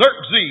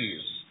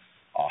Xerxes,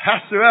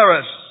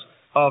 Ahasuerus,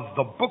 of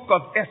the book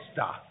of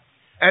Esther.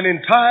 An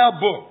entire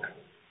book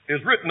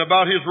is written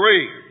about his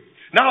reign.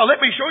 Now,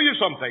 let me show you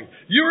something.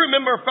 You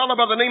remember a fellow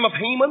by the name of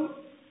Haman?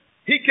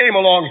 He came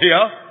along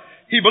here.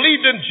 He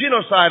believed in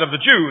genocide of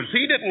the Jews.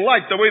 He didn't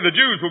like the way the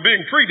Jews were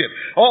being treated.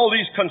 All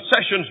these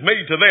concessions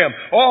made to them,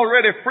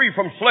 already free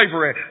from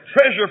slavery,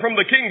 treasure from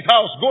the king's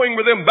house going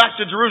with them back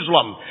to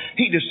Jerusalem.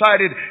 He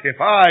decided, if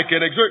I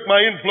can exert my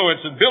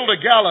influence and build a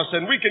gallows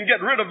and we can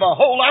get rid of the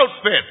whole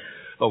outfit,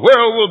 the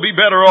world will be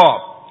better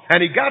off. And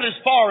he got as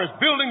far as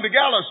building the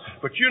gallows.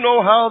 But you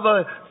know how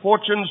the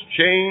fortunes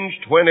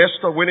changed when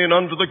Esther went in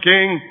under the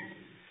king?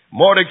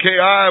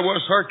 Mordecai was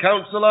her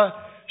counselor.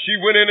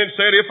 She went in and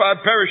said, if I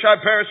perish, I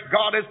perish.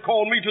 God has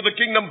called me to the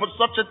kingdom for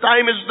such a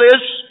time as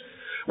this.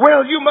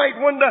 Well, you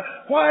might wonder,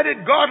 why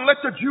did God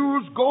let the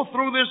Jews go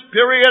through this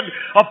period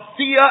of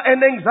fear and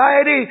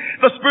anxiety?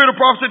 The Spirit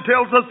of prophecy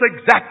tells us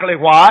exactly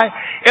why.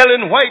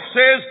 Ellen White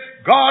says,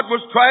 God was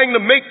trying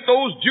to make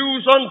those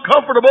Jews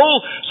uncomfortable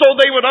so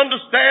they would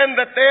understand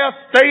that their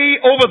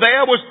stay over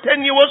there was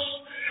tenuous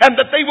and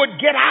that they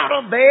would get out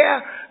of there.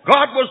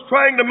 God was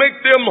trying to make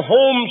them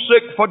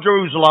homesick for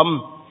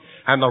Jerusalem.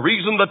 And the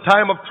reason the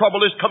time of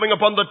trouble is coming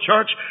upon the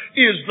church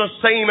is the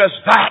same as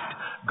that.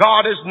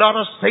 God is not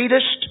a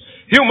sadist.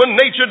 Human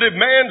nature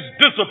demands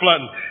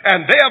discipline,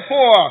 and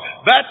therefore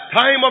that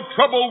time of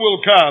trouble will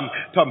come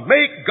to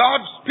make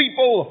God's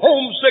people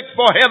homesick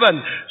for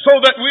heaven so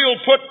that we'll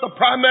put the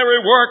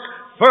primary work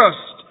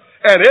first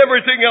and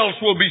everything else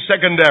will be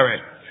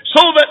secondary.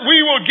 So that we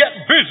will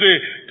get busy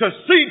to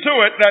see to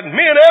it that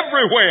men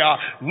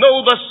everywhere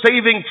know the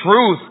saving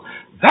truth.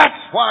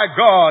 That's why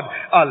God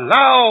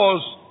allows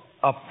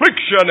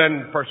affliction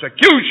and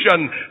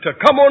persecution to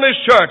come on His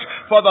church.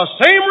 For the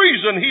same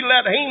reason He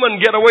let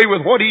Haman get away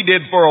with what he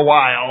did for a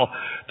while,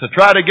 to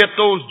try to get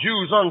those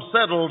Jews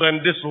unsettled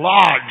and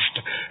dislodged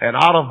and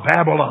out of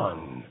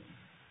Babylon.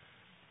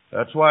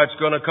 That's why it's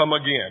going to come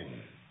again.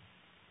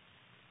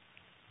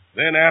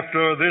 Then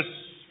after this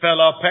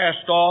fella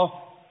passed off,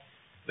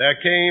 there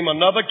came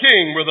another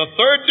king with a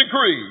third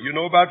decree. You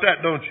know about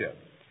that, don't you?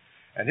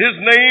 And his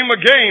name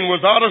again was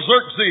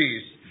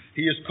Artaxerxes.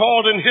 He is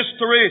called in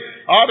history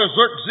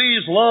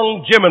Artaxerxes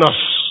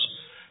Longimanus.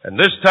 And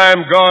this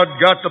time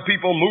God got the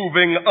people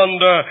moving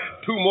under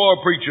two more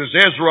preachers,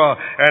 Ezra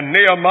and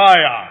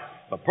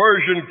Nehemiah. The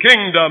Persian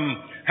kingdom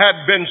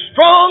had been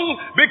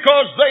strong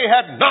because they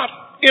had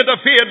not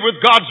interfered with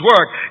God's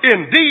work.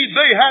 Indeed,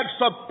 they had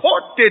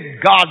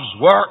supported God's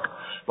work.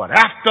 But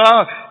after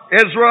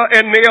Ezra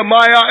and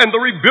Nehemiah and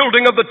the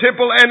rebuilding of the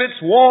temple and its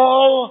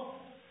wall,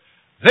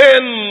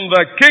 then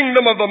the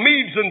kingdom of the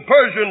Medes and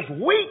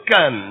Persians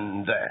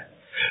weakened.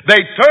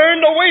 They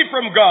turned away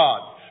from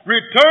God,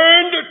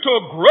 returned to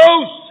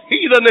gross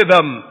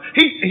heathenism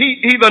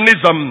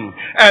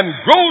and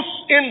gross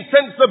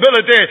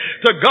insensibility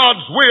to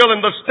God's will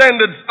and the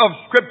standards of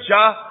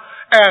Scripture.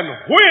 And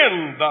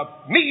when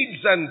the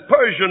Medes and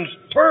Persians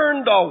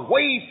turned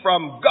away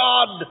from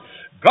God,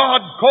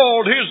 God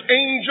called His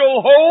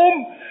angel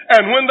home.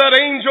 And when that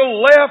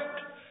angel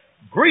left,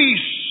 Greece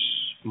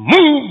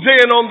moved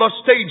in on the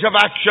stage of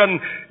action,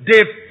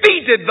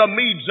 defeated the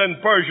Medes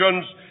and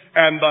Persians,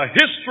 and the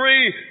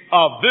history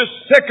of this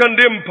second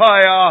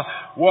empire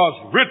was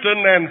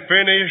written and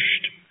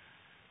finished.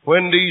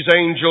 When these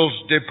angels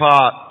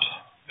depart,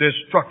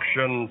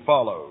 destruction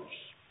follows.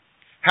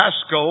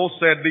 Haskell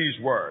said these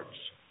words,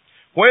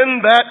 when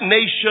that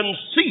nation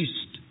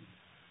ceased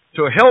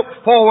to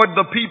help forward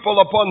the people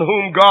upon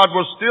whom God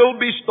was still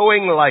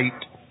bestowing light,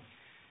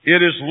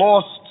 it is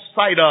lost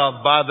sight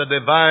of by the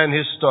divine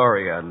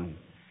historian.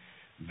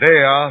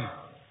 There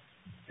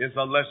is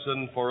a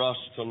lesson for us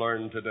to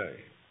learn today.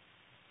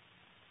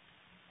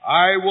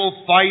 I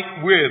will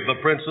fight with the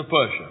Prince of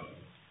Persia,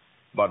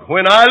 but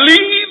when I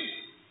leave,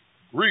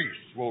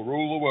 Greece will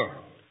rule the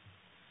world.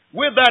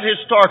 With that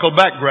historical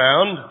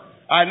background,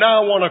 I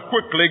now want to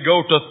quickly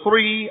go to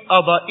three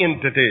other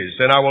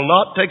entities, and I will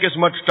not take as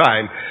much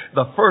time.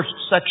 The first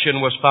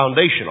section was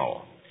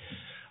foundational.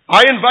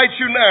 I invite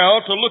you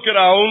now to look at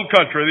our own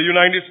country, the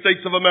United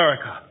States of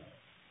America.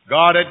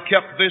 God had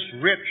kept this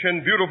rich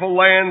and beautiful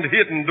land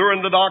hidden during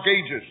the Dark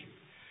Ages,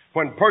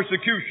 when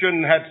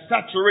persecution had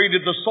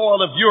saturated the soil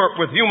of Europe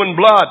with human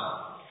blood,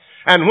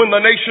 and when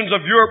the nations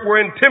of Europe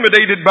were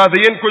intimidated by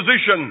the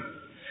Inquisition,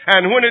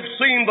 and when it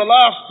seemed the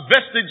last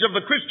vestige of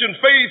the Christian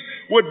faith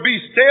would be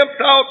stamped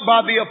out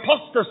by the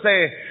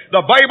apostasy,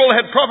 the Bible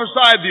had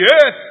prophesied the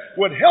earth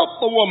would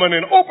help the woman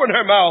and open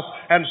her mouth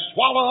and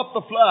swallow up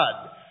the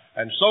flood.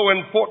 And so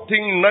in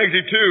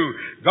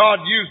 1492,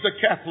 God used a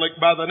Catholic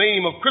by the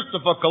name of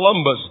Christopher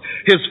Columbus.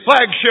 His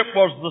flagship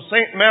was the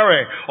St.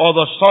 Mary or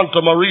the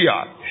Santa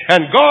Maria.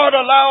 And God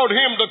allowed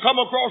him to come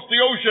across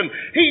the ocean.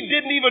 He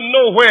didn't even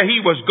know where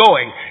he was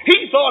going.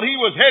 He thought he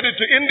was headed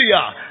to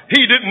India.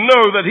 He didn't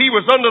know that he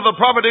was under the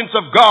providence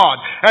of God.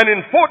 And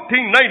in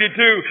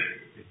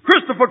 1492,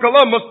 Christopher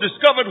Columbus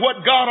discovered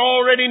what God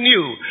already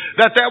knew,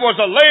 that there was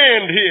a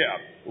land here,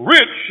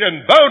 rich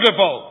and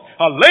bountiful.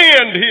 A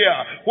land here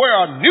where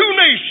a new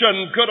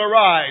nation could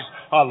arise.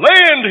 A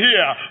land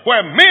here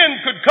where men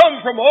could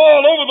come from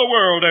all over the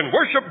world and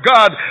worship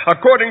God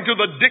according to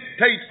the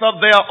dictates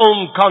of their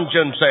own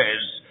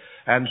consciences.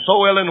 And so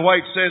Ellen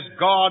White says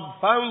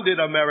God founded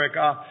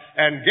America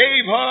and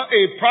gave her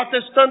a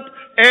Protestant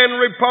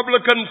and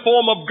Republican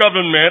form of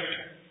government.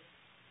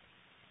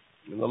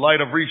 In the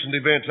light of recent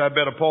events, I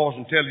better pause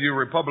and tell you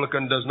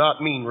Republican does not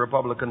mean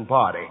Republican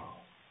Party.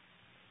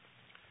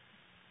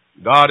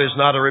 God is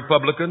not a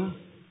Republican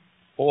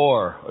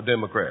or a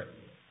Democrat.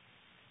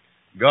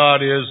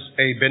 God is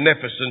a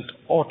beneficent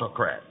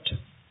autocrat.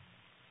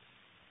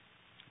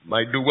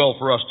 Might do well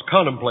for us to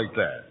contemplate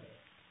that.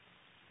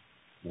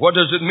 What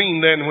does it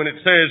mean then when it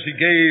says He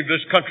gave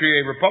this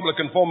country a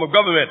Republican form of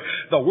government?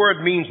 The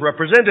word means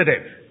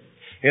representative.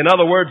 In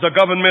other words, a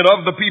government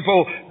of the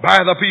people, by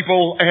the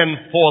people,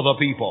 and for the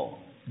people.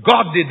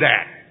 God did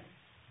that.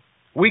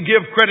 We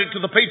give credit to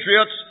the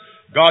patriots.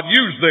 God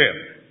used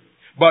them.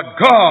 But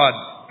God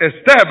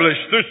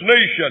established this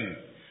nation.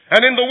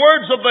 And in the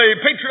words of the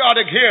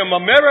patriotic hymn,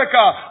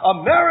 America,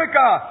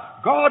 America,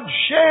 God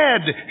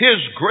shed His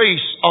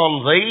grace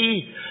on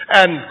thee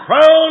and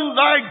crowned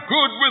thy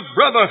good with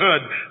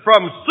brotherhood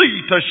from sea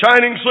to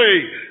shining sea.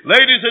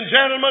 Ladies and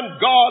gentlemen,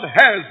 God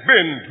has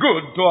been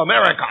good to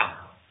America.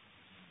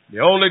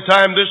 The only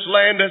time this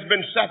land has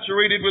been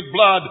saturated with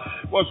blood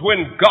was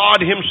when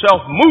God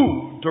Himself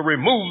moved to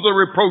remove the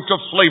reproach of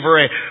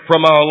slavery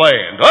from our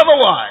land.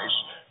 Otherwise,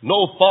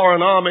 no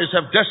foreign armies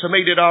have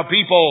decimated our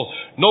people.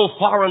 No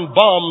foreign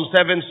bombs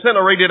have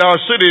incinerated our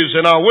cities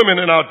and our women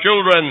and our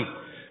children.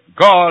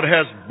 God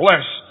has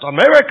blessed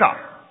America.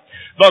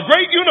 The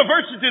great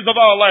universities of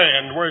our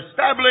land were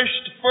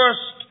established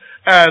first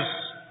as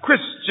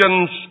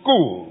Christian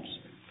schools.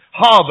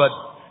 Harvard,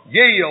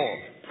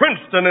 Yale,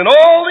 Princeton, and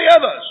all the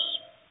others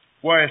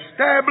were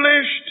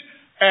established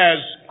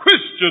as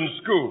Christian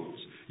schools.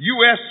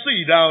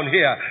 USC down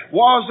here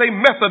was a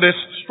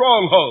Methodist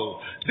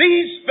stronghold.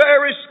 These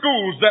very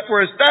schools that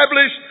were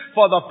established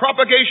for the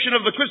propagation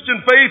of the Christian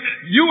faith,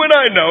 you and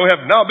I know,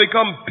 have now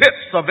become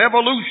pits of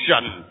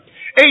evolution,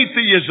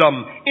 atheism,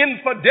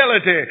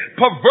 infidelity,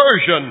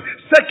 perversion,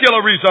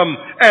 secularism,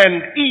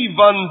 and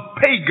even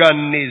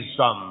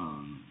paganism.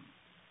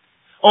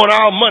 On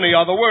our money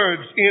are the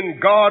words, "In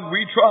God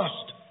we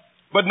trust."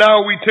 But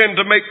now we tend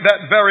to make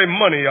that very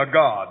money a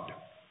God.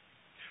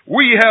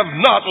 We have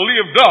not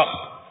lived up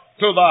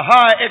to the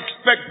high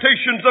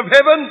expectations of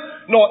heaven,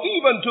 nor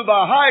even to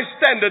the high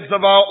standards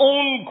of our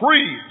own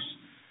creeds.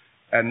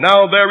 And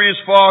now there is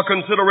for our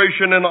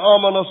consideration an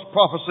ominous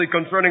prophecy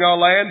concerning our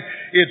land.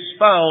 It's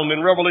found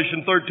in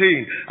Revelation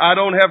 13. I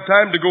don't have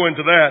time to go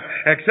into that,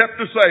 except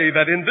to say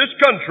that in this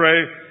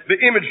country, the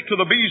image to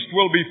the beast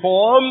will be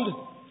formed.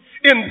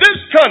 In this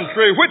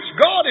country, which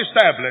God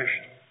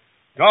established,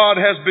 God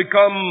has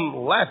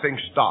become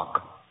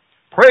laughingstock.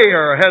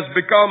 Prayer has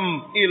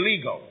become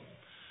illegal.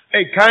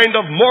 A kind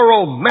of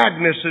moral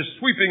madness is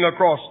sweeping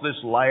across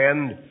this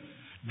land.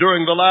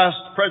 During the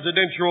last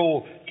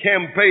presidential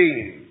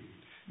campaign,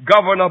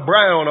 Governor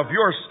Brown of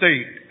your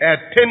state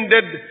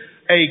attended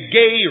a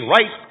gay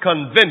rights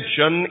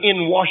convention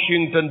in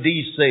Washington,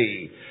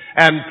 D.C.,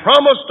 and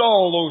promised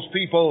all those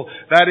people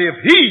that if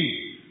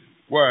he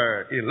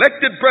were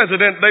elected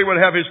president, they would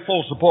have his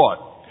full support.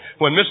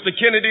 When Mr.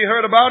 Kennedy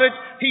heard about it,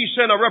 he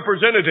sent a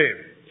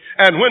representative.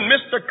 And when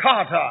Mr.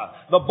 Carter,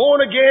 the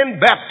born-again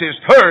Baptist,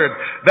 heard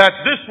that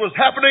this was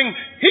happening,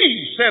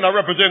 he sent a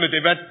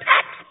representative at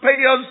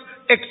taxpayers'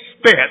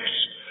 expense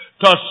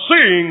to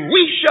sing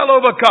 "We Shall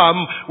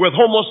Overcome" with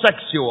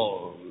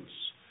homosexuals.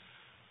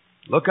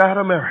 Look out,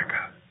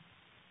 America.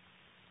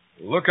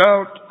 Look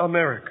out,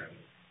 America.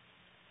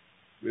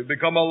 We've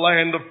become a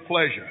land of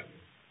pleasure,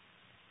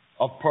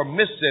 of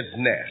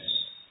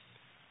permissiveness,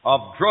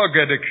 of drug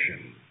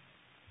addiction,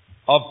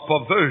 of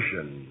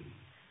perversion.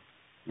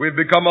 We've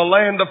become a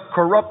land of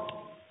corrupt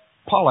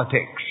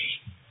politics,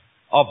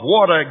 of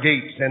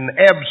Watergates and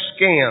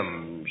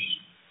abscams,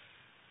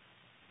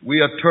 we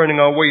are turning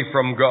away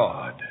from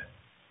God.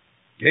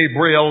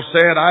 Gabriel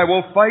said, I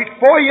will fight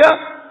for you,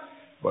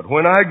 but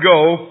when I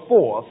go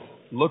forth,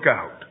 look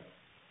out.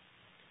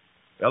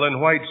 Ellen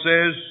White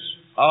says,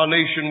 our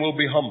nation will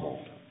be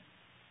humbled.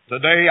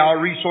 Today our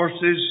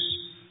resources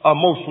are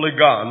mostly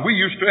gone. We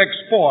used to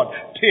export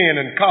tin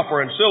and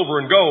copper and silver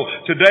and gold.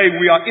 Today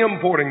we are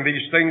importing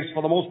these things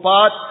for the most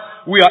part.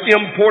 We are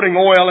importing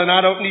oil, and I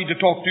don't need to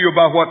talk to you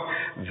about what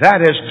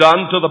that has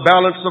done to the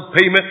balance of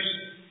payments.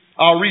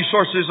 Our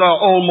resources are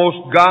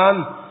almost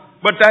gone.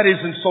 But that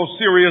isn't so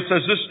serious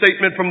as this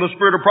statement from the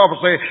Spirit of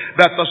prophecy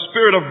that the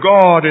Spirit of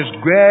God is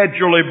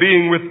gradually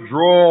being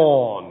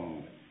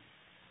withdrawn.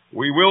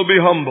 We will be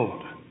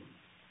humbled.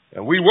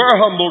 And we were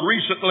humbled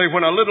recently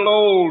when a little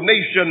old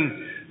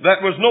nation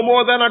that was no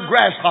more than a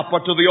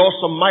grasshopper to the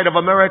awesome might of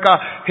America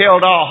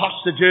held our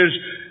hostages.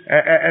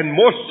 And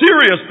more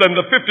serious than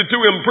the 52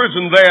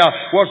 imprisoned there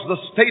was the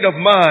state of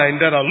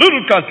mind that a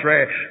little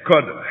country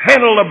could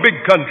handle a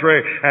big country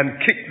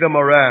and kick them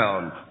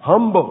around.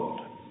 Humbled.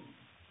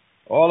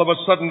 All of a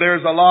sudden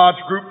there's a large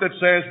group that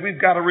says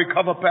we've got to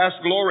recover past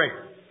glory.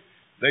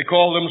 They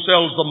call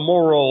themselves the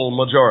moral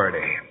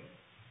majority.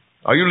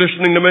 Are you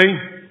listening to me?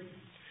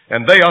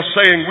 And they are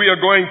saying we are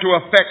going to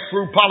affect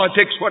through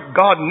politics what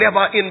God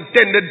never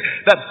intended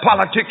that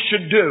politics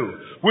should do.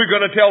 We're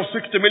going to tell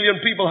 60 million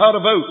people how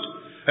to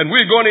vote. And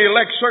we're going to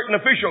elect certain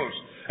officials.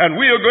 And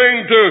we are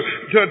going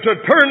to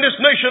turn this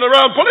nation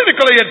around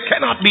politically. It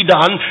cannot be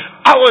done.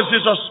 Ours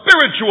is a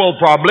spiritual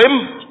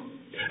problem.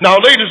 Now,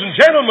 ladies and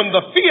gentlemen,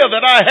 the fear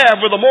that I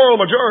have with the moral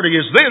majority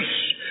is this.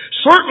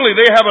 Certainly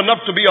they have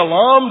enough to be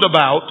alarmed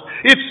about.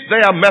 It's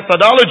their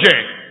methodology.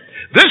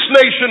 This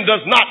nation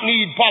does not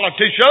need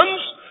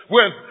politicians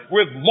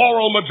with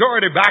moral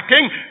majority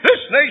backing.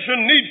 This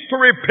nation needs to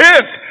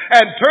repent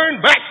and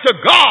turn back to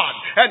God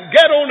and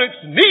get on its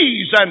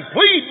knees and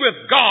plead with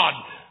God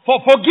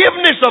for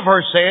forgiveness of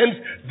her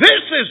sins.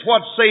 This is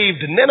what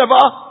saved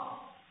Nineveh.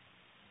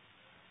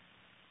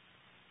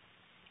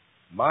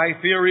 My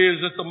theory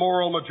is that the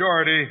moral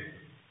majority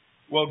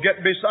will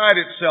get beside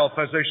itself,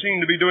 as they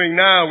seem to be doing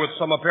now with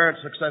some apparent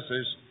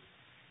successes.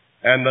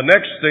 And the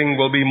next thing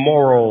will be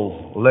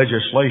moral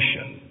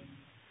legislation,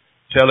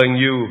 telling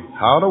you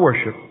how to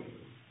worship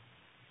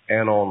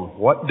and on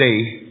what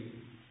day.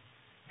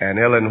 And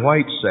Ellen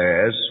White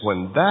says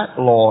when that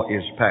law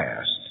is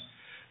passed,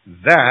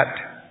 that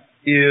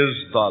is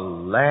the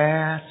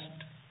last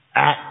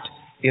act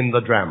in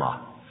the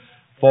drama.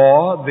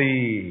 For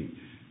the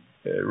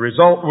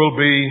result will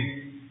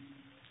be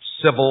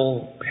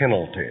civil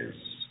penalties.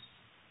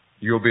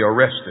 You'll be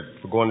arrested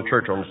for going to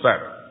church on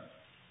Sabbath.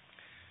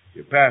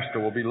 Your pastor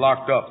will be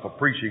locked up for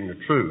preaching the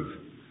truth.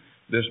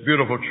 This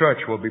beautiful church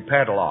will be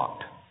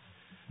padlocked.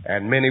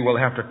 And many will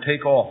have to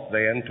take off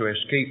then to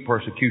escape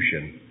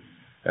persecution.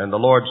 And the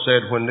Lord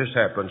said, when this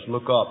happens,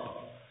 look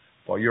up,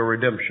 for your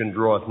redemption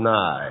draweth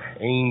nigh.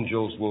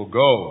 Angels will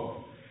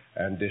go,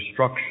 and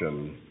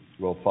destruction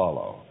will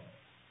follow.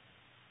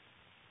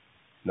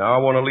 Now I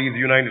want to leave the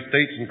United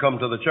States and come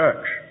to the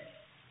church.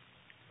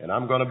 And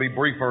I'm going to be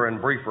briefer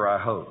and briefer,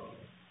 I hope.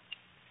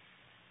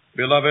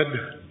 Beloved,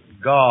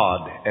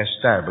 God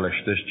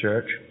established this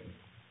church.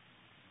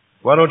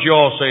 Why don't you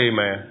all say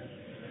amen?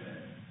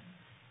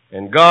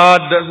 And God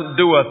doesn't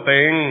do a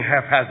thing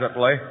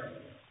haphazardly.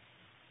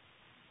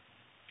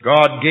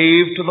 God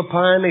gave to the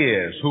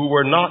pioneers who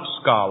were not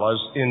scholars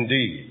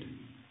indeed.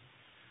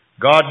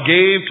 God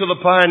gave to the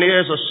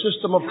pioneers a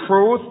system of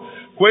truth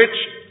which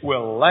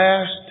will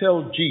last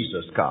till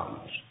Jesus comes.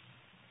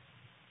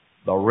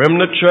 The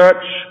remnant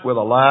church with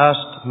a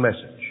last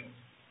message.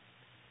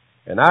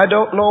 And I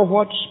don't know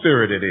what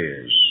spirit it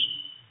is,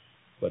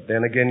 but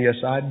then again,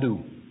 yes, I do.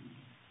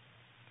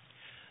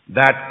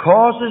 That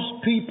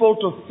causes people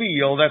to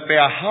feel that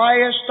their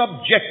highest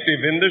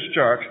objective in this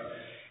church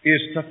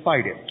is to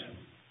fight it.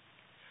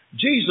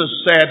 Jesus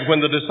said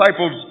when the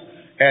disciples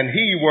and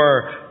he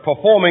were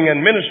performing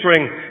and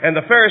ministering, and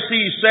the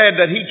Pharisees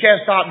said that he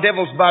cast out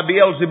devils by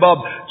Beelzebub,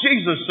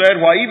 Jesus said,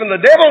 why, even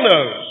the devil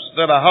knows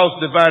that a house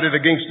divided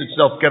against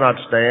itself cannot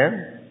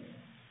stand.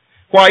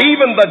 Why,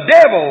 even the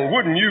devil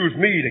wouldn't use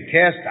me to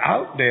cast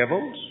out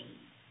devils.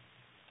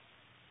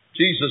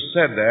 Jesus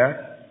said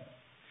that.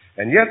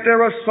 And yet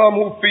there are some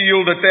who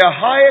feel that their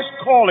highest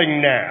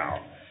calling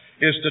now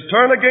is to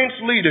turn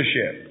against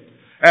leadership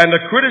and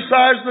to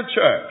criticize the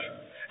church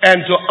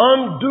and to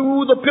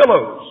undo the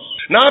pillows.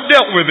 Now, I've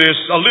dealt with this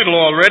a little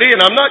already,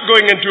 and I'm not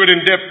going into it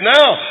in depth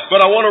now,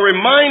 but I want to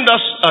remind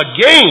us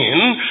again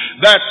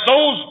that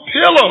those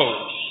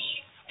pillows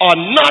are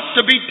not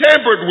to be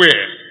tampered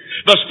with.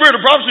 The Spirit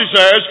of prophecy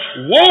says,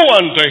 woe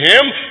unto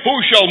him who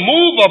shall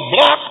move a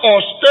block or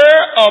stir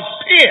a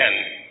pin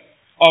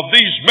of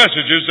these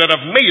messages that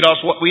have made us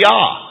what we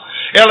are.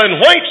 Ellen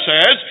White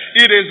says,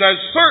 it is as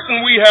certain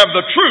we have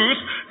the truth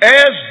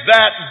as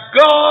that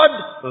God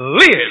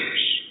lives.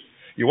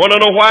 You want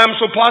to know why I'm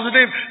so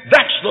positive?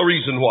 That's the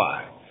reason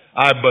why.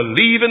 I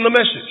believe in the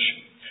message.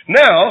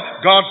 Now,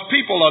 God's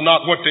people are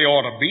not what they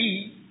ought to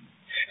be.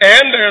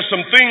 And there's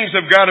some things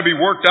that have got to be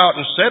worked out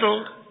and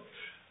settled.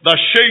 The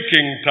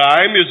shaking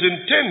time is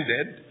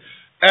intended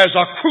as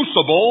a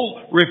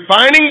crucible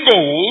refining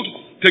gold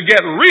to get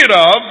rid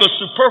of the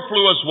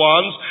superfluous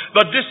ones,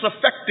 the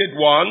disaffected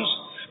ones,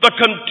 the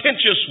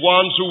contentious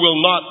ones who will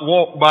not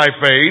walk by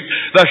faith.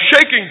 The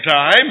shaking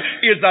time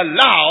is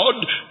allowed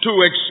to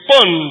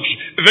expunge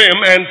them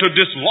and to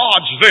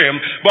dislodge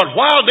them. But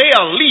while they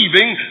are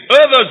leaving,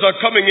 others are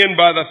coming in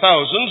by the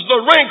thousands.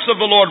 The ranks of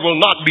the Lord will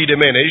not be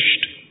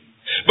diminished.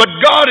 But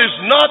God is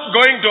not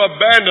going to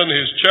abandon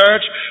His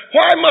church.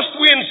 Why must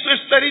we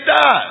insist that He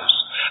does?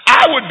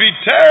 I would be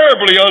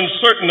terribly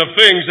uncertain of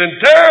things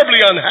and terribly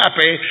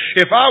unhappy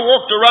if I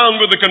walked around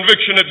with the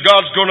conviction that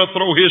God's going to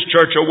throw His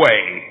church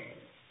away.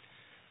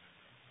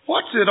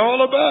 What's it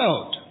all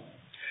about?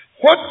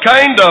 What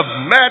kind of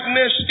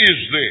madness is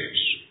this?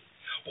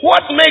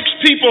 What makes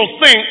people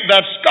think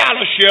that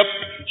scholarship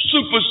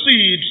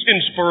supersedes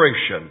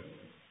inspiration?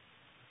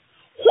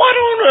 What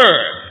on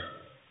earth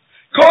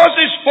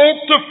causes folk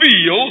to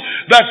feel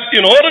that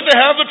in order to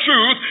have the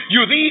truth,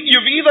 you've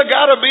either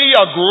got to be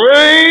a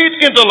great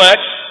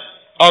intellect,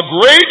 a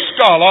great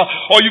scholar,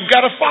 or you've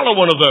got to follow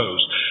one of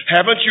those?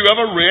 Haven't you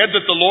ever read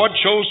that the Lord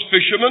chose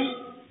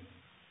fishermen,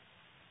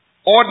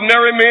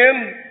 ordinary men,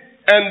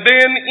 and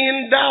then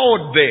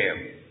endowed them?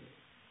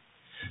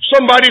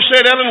 Somebody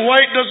said Ellen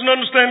White doesn't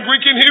understand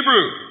Greek and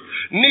Hebrew.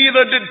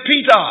 Neither did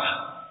Peter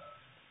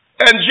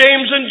and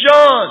James and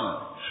John.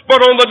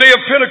 But on the day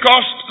of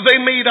Pentecost, they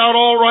made out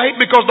all right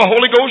because the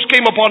Holy Ghost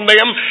came upon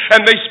them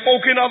and they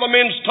spoke in other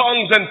men's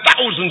tongues and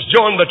thousands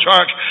joined the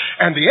church.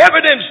 And the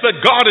evidence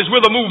that God is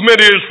with a movement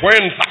is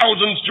when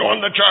thousands join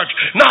the church,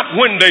 not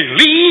when they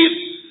leave.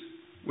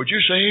 Would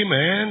you say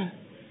amen?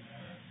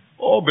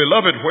 Oh,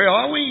 beloved, where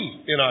are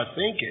we in our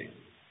thinking?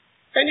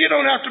 And you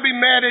don't have to be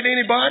mad at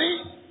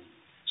anybody.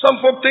 Some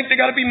folk think they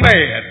got to be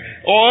mad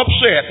or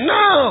upset.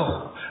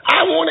 No.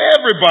 I want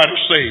everybody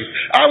saved.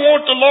 I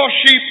want the lost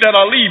sheep that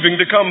are leaving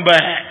to come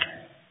back.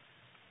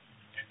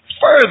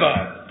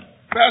 Further,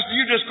 Pastor,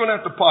 you're just going to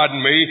have to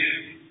pardon me.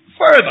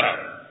 Further,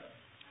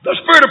 the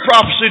spirit of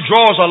prophecy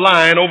draws a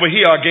line over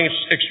here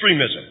against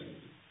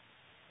extremism.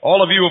 All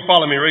of you who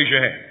follow me, raise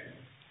your hand.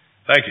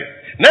 Thank you.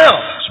 Now,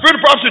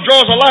 spirit of prophecy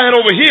draws a line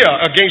over here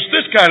against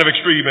this kind of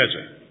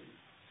extremism.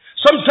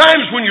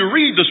 Sometimes when you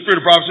read the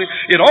spirit of prophecy,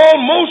 it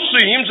almost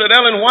seems that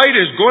Ellen White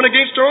is going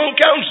against her own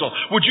counsel.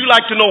 Would you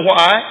like to know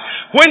why?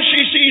 When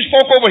she sees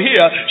folk over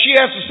here, she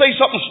has to say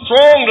something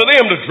strong to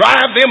them to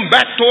drive them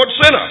back towards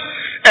center.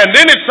 And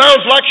then it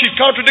sounds like she's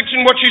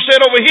contradicting what she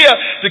said over here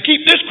to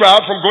keep this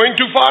crowd from going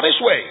too far this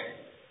way.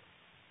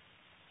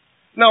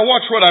 Now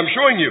watch what I'm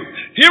showing you.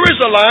 Here is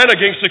a line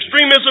against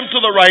extremism to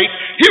the right.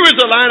 Here is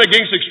a line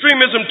against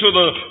extremism to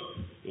the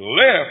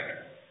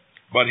left.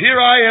 But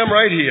here I am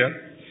right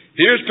here.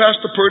 Here's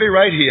Pastor Purdy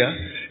right here,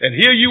 and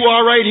here you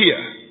are right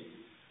here.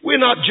 We're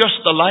not just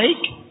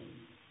alike.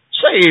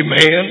 Say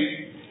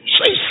amen.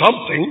 Say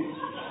something.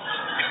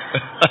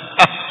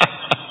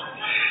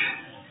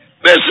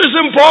 This is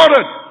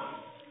important.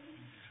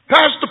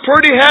 Pastor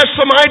Purdy has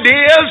some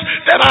ideas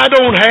that I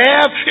don't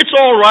have. It's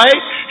all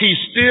right. He's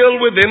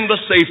still within the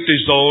safety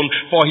zone,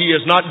 for he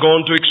has not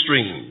gone to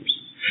extremes.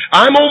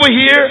 I'm over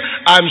here.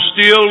 I'm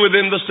still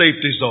within the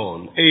safety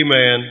zone.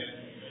 Amen.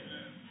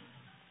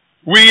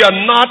 We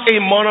are not a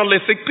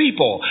monolithic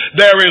people.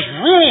 There is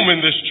room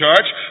in this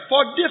church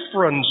for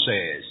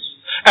differences,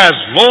 as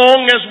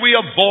long as we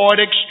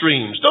avoid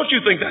extremes. Don't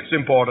you think that's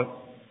important?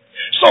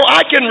 So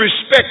I can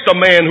respect the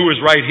man who is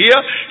right here.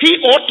 He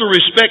ought to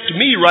respect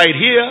me right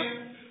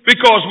here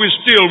because we're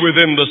still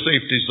within the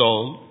safety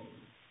zone.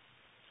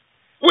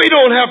 We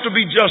don't have to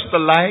be just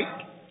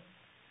alike.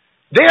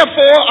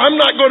 Therefore, I'm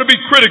not going to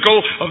be critical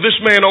of this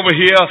man over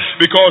here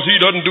because he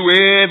doesn't do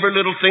every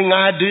little thing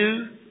I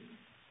do.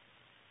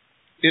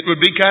 It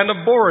would be kind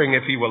of boring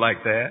if he were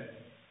like that.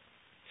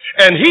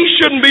 And he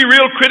shouldn't be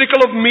real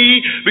critical of me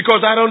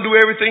because I don't do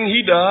everything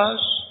he does.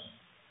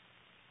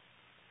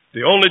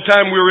 The only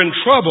time we're in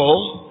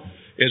trouble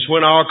is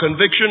when our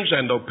convictions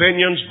and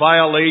opinions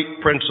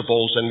violate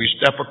principles and we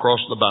step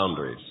across the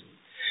boundaries.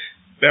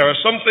 There are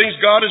some things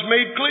God has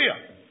made clear.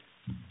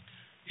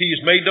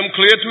 He's made them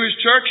clear to His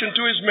church and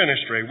to His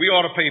ministry. We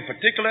ought to pay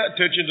particular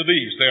attention to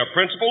these. They are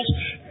principles,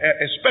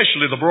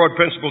 especially the broad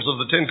principles of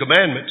the Ten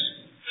Commandments.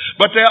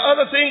 But there are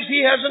other things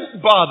He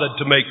hasn't bothered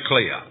to make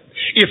clear.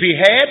 If He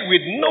had,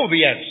 we'd know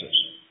the answers.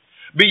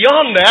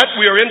 Beyond that,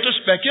 we are into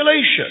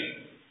speculation.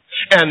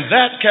 And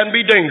that can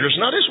be dangerous.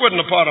 Now, this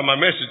wasn't a part of my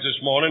message this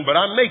morning, but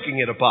I'm making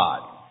it a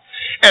part.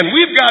 And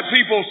we've got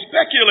people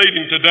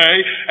speculating today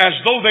as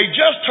though they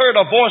just heard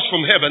a voice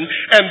from heaven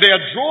and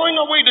they're drawing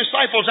away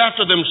disciples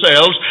after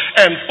themselves,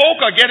 and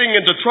folk are getting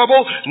into trouble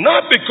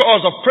not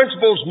because of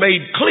principles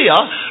made clear,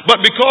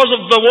 but because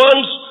of the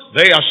ones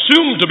they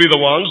assume to be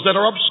the ones that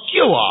are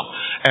obscure,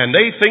 and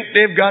they think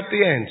they've got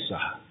the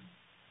answer.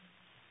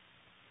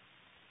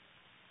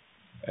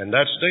 And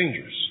that's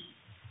dangerous.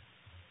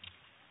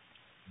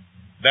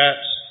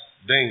 That's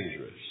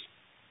dangerous.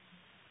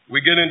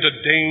 We get into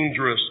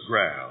dangerous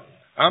ground.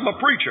 I'm a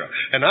preacher,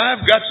 and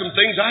I've got some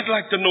things I'd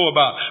like to know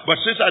about. But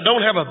since I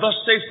don't have a thus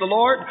saith the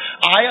Lord,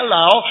 I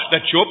allow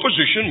that your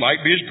position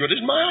might be as good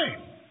as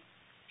mine.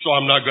 So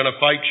I'm not going to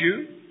fight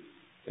you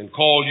and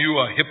call you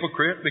a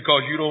hypocrite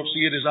because you don't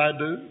see it as I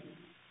do.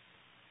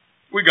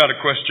 We got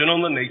a question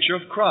on the nature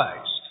of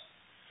Christ.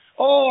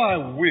 Oh, I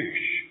wish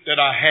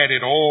that I had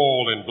it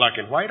all in black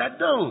and white. I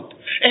don't.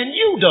 And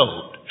you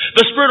don't.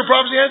 The Spirit of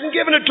prophecy hasn't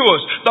given it to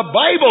us. The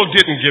Bible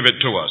didn't give it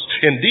to us.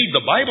 Indeed,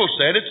 the Bible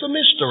said it's a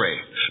mystery.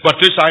 But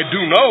this I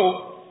do know.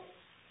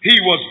 He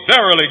was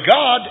verily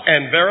God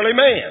and verily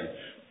man.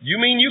 You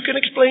mean you can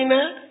explain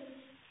that?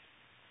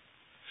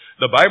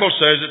 The Bible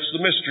says it's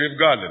the mystery of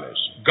godliness.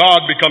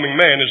 God becoming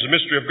man is the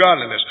mystery of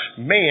godliness.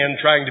 Man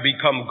trying to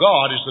become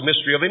God is the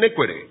mystery of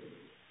iniquity.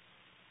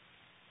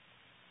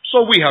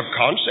 So we have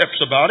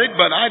concepts about it,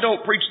 but I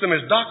don't preach them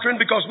as doctrine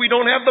because we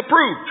don't have the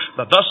proof.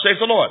 But thus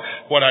saith the Lord.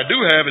 What I do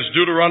have is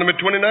Deuteronomy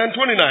 29:29.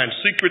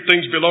 Secret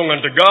things belong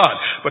unto God,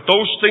 but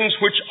those things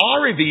which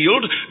are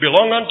revealed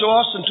belong unto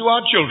us and to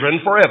our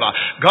children forever.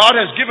 God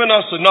has given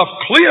us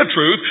enough clear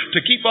truth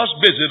to keep us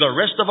busy the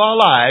rest of our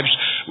lives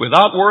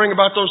without worrying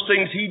about those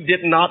things He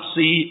did not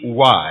see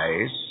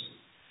wise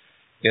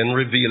in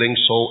revealing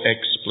so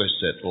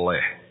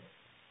explicitly.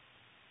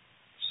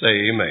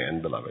 Say amen,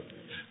 beloved.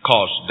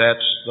 Because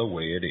that's the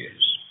way it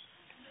is.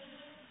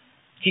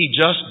 He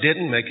just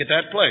didn't make it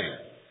that plain.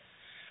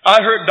 I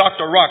heard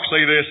Dr. Rock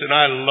say this, and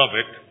I love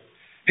it.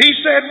 He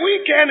said,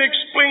 we can't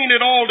explain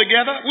it all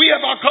together. We have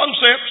our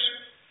concepts.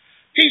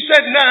 He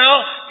said, now,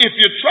 if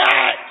you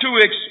try to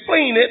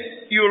explain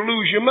it, you'll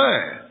lose your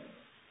mind.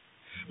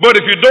 But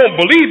if you don't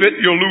believe it,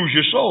 you'll lose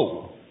your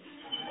soul.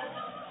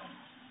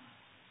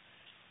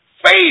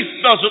 Faith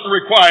doesn't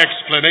require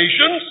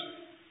explanations.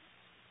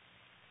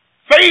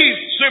 Faith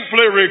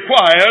simply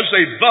requires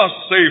a thus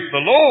saith the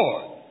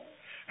Lord.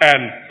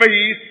 And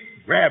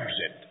faith grabs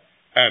it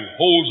and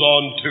holds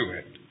on to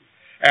it.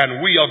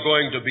 And we are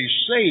going to be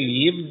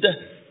saved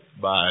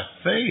by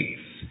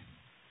faith.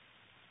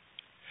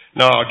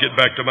 Now I'll get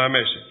back to my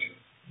message.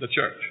 The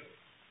church.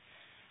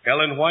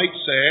 Ellen White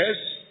says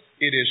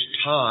it is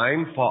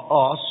time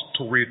for us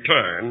to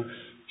return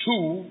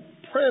to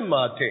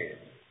primitive.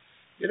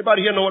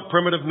 Anybody here know what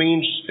primitive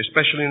means,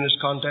 especially in this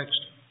context?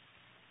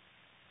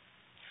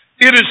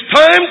 It is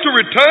time to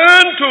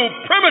return to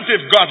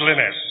primitive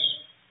godliness.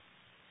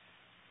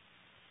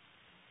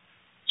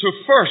 To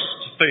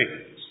first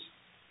things.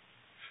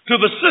 To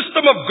the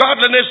system of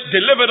godliness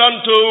delivered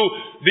unto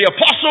the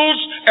apostles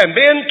and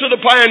then to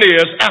the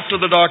pioneers after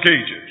the Dark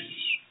Ages.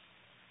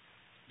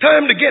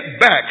 Time to get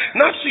back.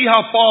 Not see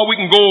how far we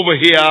can go over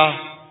here.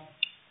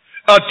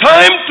 A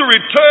time to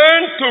return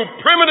to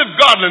primitive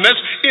godliness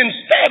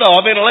instead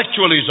of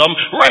intellectualism,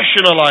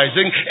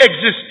 rationalizing,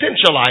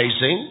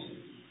 existentializing,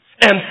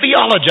 and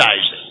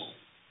theologizing.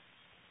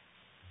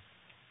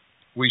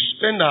 We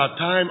spend our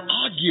time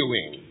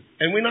arguing,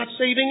 and we're not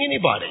saving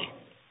anybody.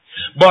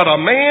 But a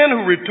man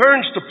who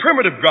returns to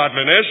primitive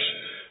godliness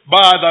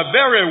by the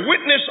very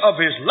witness of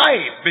his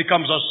life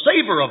becomes a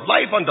saver of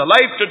life unto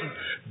life to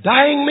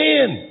dying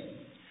men.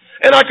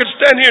 And I could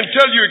stand here and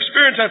tell you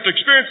experience after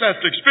experience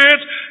after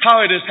experience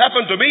how it has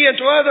happened to me and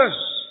to others.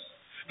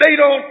 They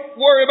don't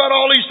worry about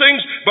all these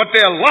things, but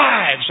their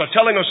lives are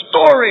telling a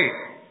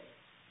story.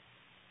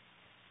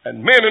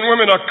 And men and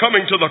women are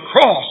coming to the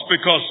cross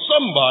because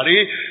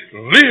somebody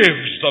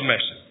lives the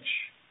message.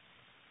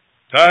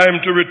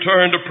 Time to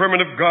return to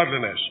primitive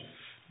godliness.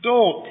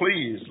 Don't,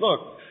 please.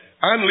 Look,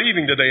 I'm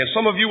leaving today, and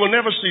some of you will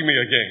never see me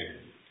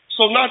again.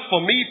 So not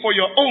for me, for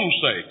your own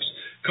sakes.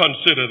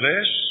 Consider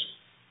this.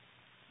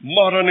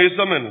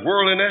 Modernism and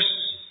worldliness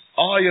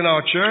are in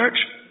our church,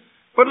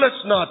 but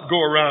let's not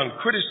go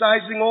around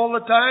criticizing all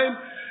the time.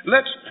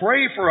 Let's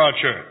pray for our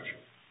church.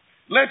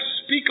 Let's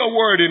speak a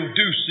word in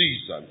due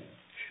season.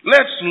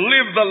 Let's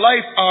live the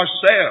life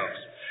ourselves.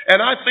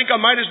 And I think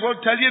I might as well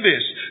tell you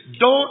this.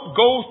 Don't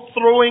go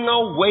throwing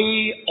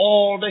away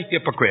all the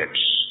hypocrites.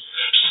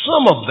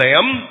 Some of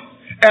them,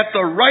 at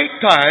the right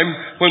time,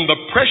 when the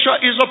pressure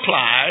is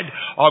applied,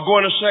 are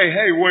going to say,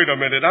 hey, wait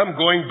a minute, I'm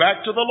going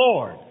back to the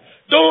Lord.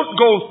 Don't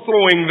go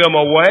throwing them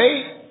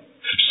away.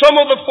 Some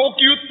of the folk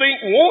you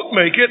think won't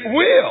make it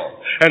will.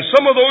 And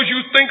some of those you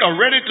think are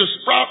ready to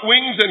sprout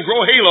wings and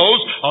grow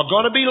halos are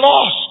going to be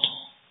lost.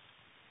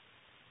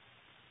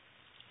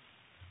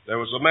 There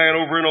was a man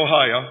over in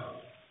Ohio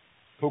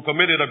who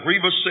committed a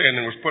grievous sin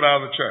and was put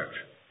out of the church.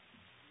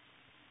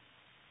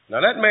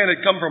 Now that man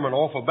had come from an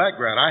awful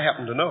background, I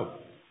happen to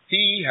know.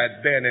 He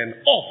had been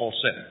an awful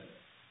sinner.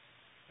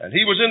 And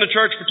he was in the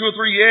church for 2 or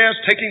 3 years,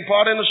 taking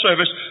part in the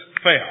service,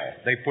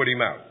 fell. They put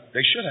him out.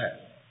 They should have.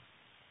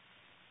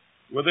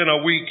 Within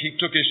a week, he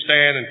took his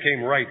stand and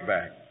came right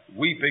back,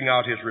 weeping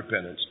out his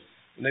repentance.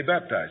 And they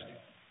baptized him.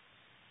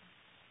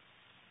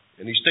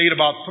 And he stayed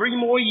about 3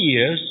 more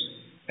years,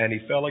 and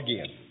he fell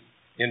again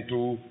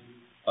into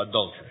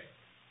adultery.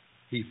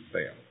 He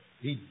fell.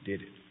 He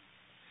did it.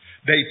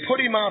 They put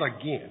him out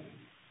again.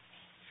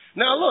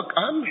 Now look,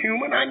 I'm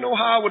human. I know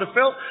how I would have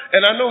felt,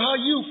 and I know how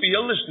you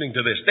feel listening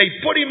to this. They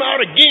put him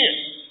out again.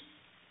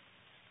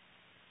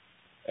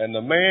 And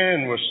the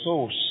man was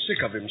so sick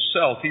of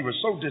himself, he was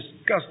so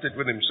disgusted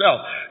with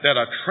himself, that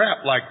a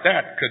trap like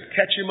that could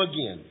catch him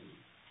again.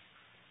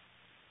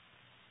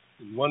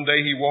 And one day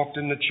he walked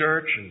in the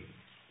church, and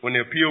when the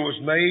appeal was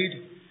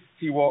made,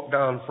 he walked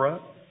down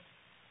front.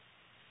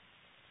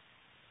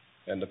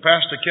 And the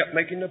pastor kept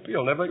making the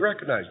appeal, never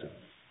recognized him.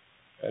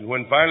 And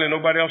when finally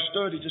nobody else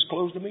stood, he just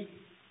closed the meeting.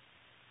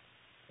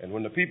 And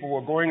when the people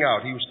were going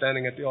out, he was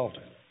standing at the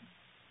altar.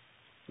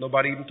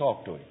 Nobody even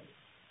talked to him.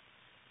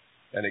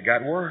 And it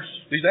got worse.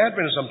 These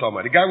Adventists I'm talking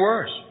about, it got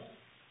worse.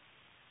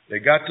 They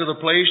got to the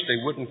place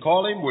they wouldn't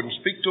call him, wouldn't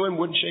speak to him,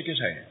 wouldn't shake his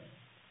hand.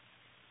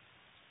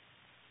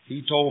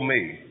 He told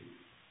me,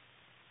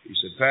 he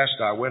said,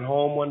 Pastor, I went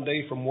home one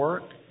day from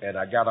work and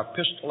I got a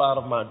pistol out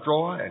of my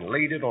drawer and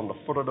laid it on the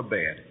foot of the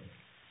bed.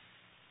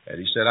 And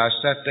he said, I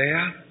sat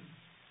there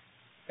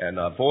and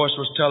a voice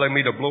was telling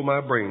me to blow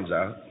my brains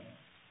out.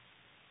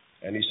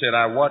 And he said,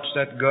 I watched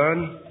that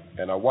gun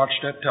and I watched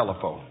that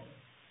telephone.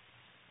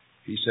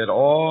 He said,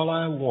 all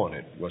I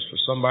wanted was for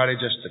somebody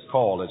just to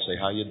call and say,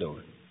 how you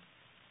doing?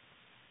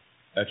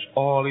 That's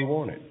all he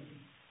wanted.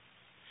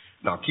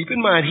 Now, keep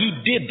in mind, he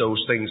did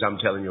those things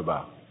I'm telling you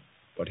about.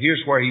 But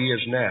here's where he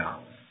is now.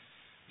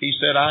 He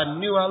said, I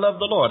knew I loved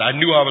the Lord. I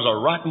knew I was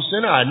a rotten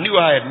sinner. I knew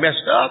I had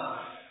messed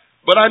up.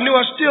 But I knew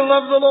I still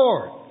loved the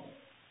Lord.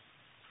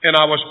 And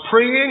I was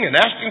praying and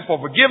asking for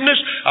forgiveness.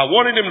 I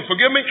wanted him to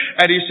forgive me.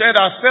 And he said,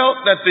 I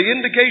felt that the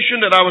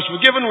indication that I was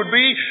forgiven would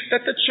be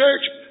that the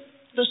church,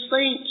 the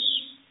saints,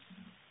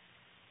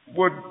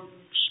 would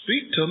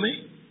speak to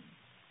me.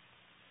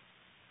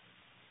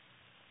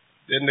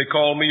 Then they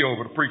called me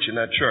over to preach in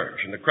that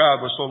church. And the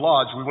crowd was so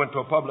large, we went to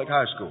a public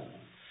high school.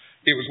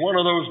 It was one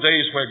of those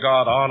days where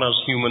God honors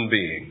human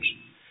beings.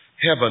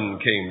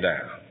 Heaven came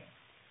down.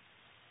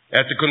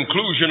 At the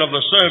conclusion of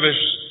the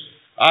service,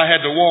 I had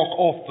to walk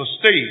off the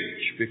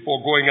stage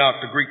before going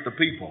out to greet the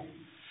people.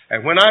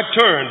 And when I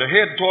turned to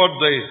head toward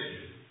the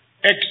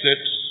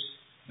exits,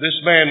 this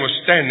man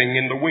was standing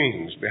in the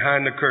wings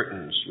behind the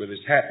curtains with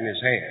his hat in his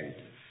hand,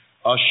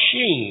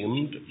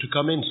 ashamed to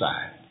come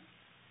inside.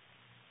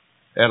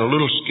 And a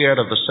little scared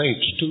of the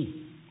saints too.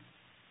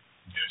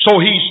 So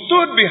he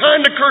stood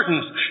behind the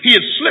curtains. He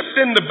had slipped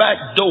in the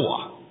back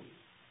door.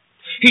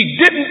 He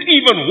didn't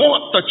even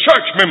want the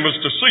church members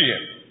to see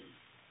him.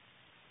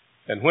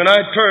 And when I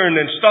turned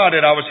and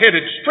started, I was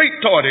headed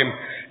straight toward him,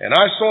 and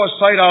I saw a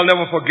sight I'll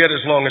never forget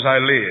as long as I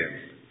live.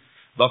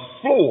 The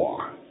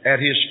floor at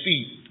his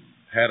feet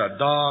had a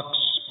dark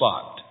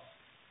spot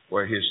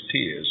where his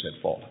tears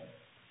had fallen.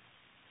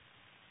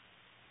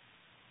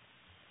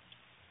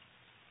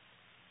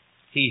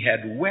 He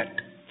had wet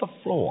the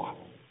floor.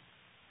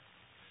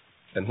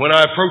 And when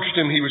I approached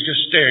him, he was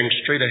just staring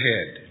straight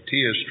ahead,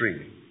 tears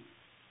streaming.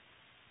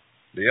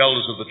 The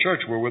elders of the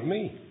church were with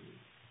me.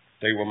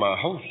 They were my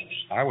hosts.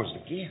 I was the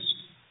guest.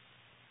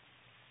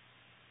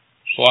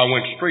 So I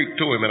went straight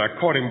to him and I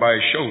caught him by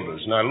his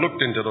shoulders and I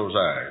looked into those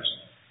eyes.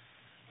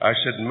 I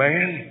said,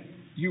 man,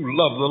 you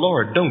love the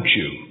Lord, don't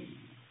you?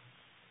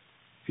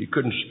 He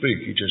couldn't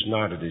speak. He just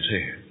nodded his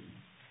head.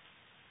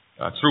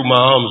 I threw my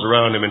arms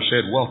around him and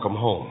said, welcome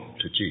home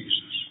to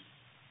Jesus.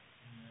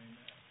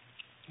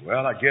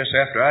 Well, I guess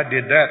after I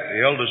did that,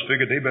 the elders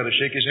figured they better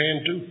shake his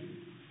hand too.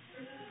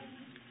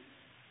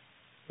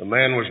 The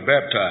man was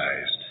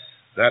baptized.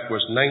 That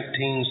was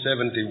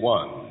 1971.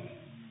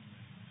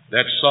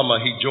 That summer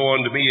he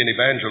joined me in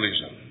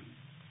evangelism.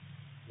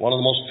 One of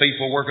the most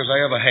faithful workers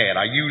I ever had.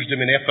 I used him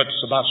in efforts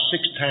about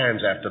 6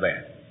 times after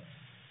that.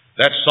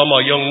 That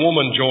summer a young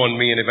woman joined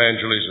me in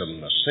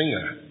evangelism, a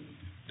singer.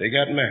 They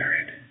got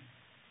married.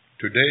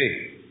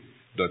 Today,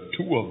 the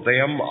two of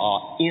them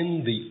are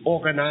in the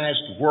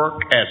organized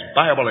work as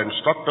Bible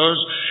instructors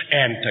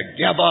and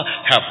together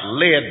have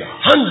led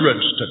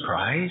hundreds to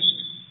Christ.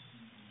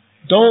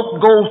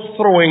 Don't go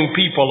throwing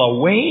people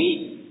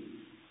away.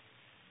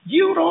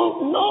 You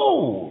don't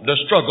know the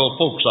struggle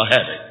folks are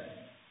having.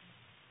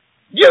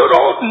 You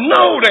don't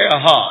know their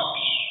hearts.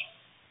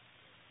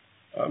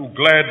 I'm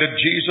glad that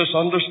Jesus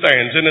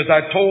understands. And as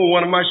I told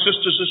one of my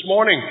sisters this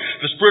morning,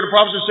 the Spirit of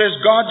prophecy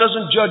says God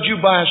doesn't judge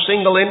you by a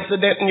single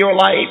incident in your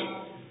life.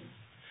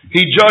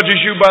 He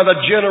judges you by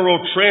the general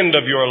trend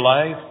of your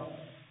life.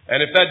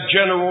 And if that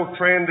general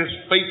trend is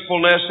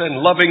faithfulness and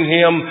loving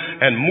Him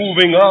and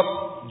moving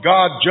up,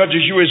 God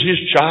judges you as His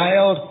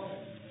child,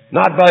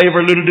 not by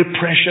every little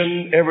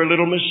depression, every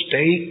little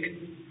mistake.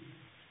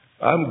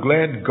 I'm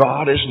glad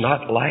God is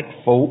not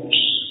like folks.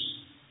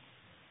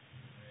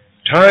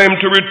 Time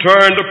to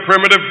return to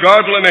primitive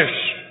godliness.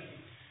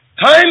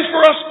 Time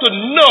for us to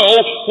know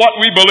what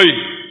we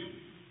believe.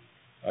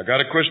 I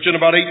got a question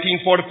about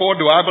 1844.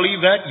 Do I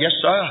believe that? Yes,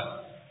 sir.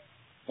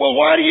 Well,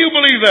 why do you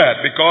believe that?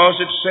 Because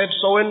it said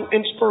so in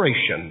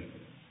inspiration.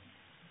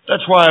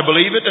 That's why I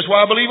believe it. That's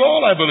why I believe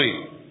all I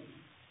believe.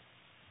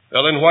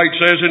 Ellen White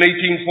says in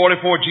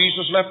 1844,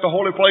 Jesus left the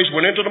holy place,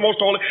 went into the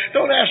most holy.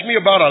 Don't ask me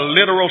about a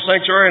literal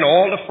sanctuary and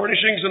all the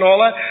furnishings and all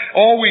that.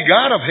 All we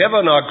got of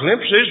heaven are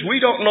glimpses.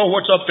 We don't know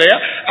what's up there.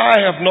 I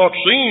have not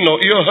seen nor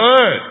ear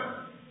heard.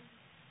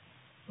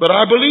 But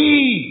I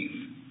believe.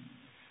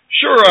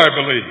 Sure, I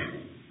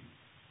believe.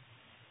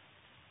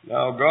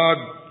 Now, God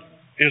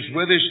is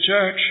with His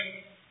church,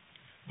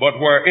 but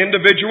where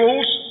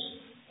individuals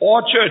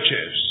or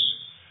churches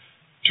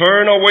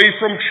turn away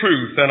from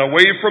truth and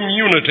away from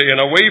unity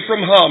and away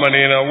from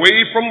harmony and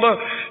away from the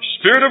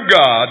Spirit of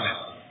God,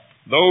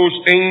 those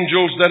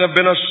angels that have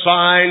been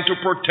assigned to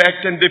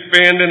protect and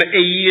defend and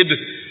aid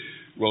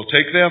will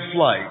take their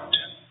flight.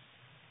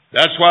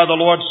 That's why the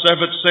Lord's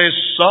servant says,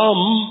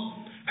 some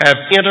have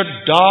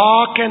entered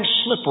dark and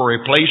slippery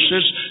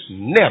places,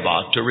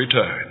 never to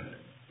return.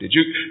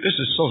 This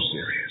is so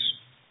serious.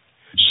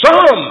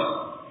 Some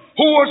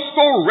who are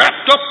so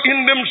wrapped up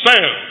in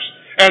themselves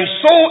and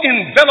so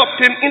enveloped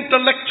in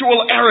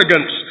intellectual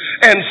arrogance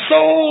and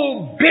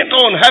so bent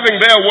on having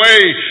their way,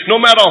 no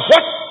matter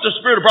what the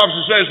Spirit of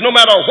prophecy says, no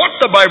matter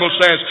what the Bible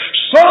says,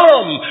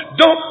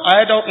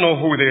 I don't know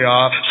who they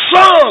are.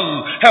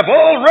 Some have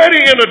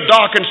already entered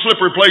dark and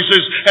slippery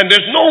places, and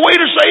there's no way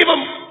to save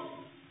them.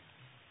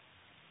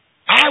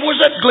 I was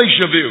at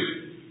Glacier View.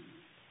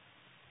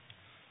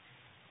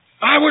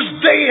 I was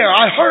there.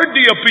 I heard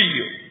the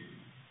appeal.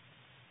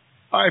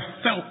 I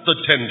felt the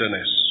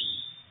tenderness.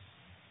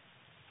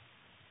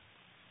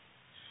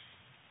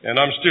 And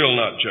I'm still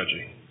not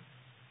judging.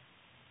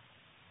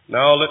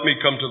 Now let me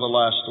come to the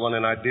last one,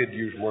 and I did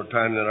use more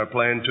time than I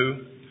planned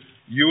to.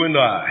 You and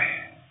I,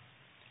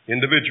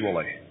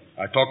 individually.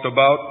 I talked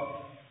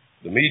about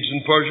the Medes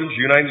and Persians,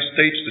 the United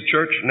States, the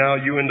church, now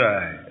you and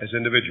I as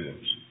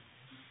individuals.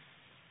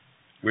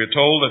 We're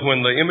told that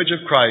when the image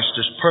of Christ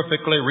is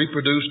perfectly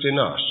reproduced in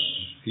us,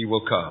 He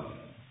will come.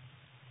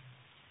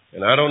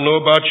 And I don't know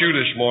about you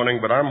this morning,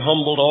 but I'm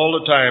humbled all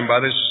the time by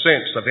this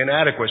sense of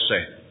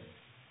inadequacy.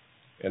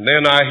 And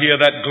then I hear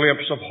that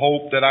glimpse of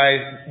hope that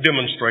I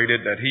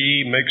demonstrated, that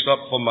He makes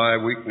up for my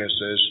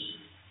weaknesses,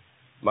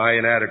 my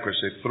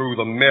inadequacy, through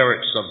the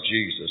merits of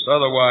Jesus.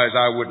 Otherwise,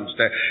 I wouldn't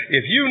stand.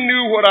 If you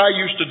knew what I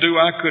used to do,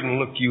 I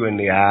couldn't look you in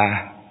the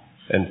eye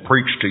and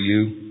preach to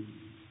you.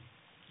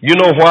 You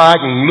know why I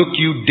can look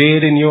you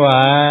dead in your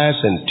eyes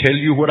and tell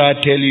you what I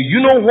tell you?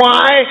 You know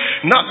why?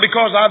 Not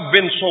because I've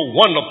been so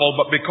wonderful,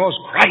 but because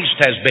Christ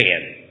has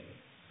been.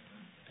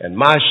 And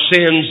my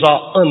sins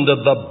are under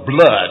the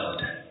blood.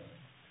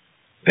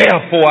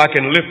 Therefore, I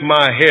can lift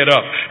my head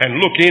up and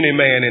look any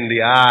man in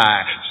the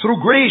eye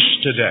through grace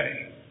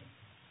today.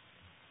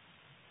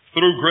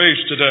 Through grace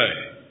today.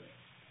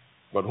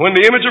 But when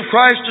the image of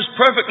Christ is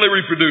perfectly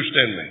reproduced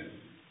in me,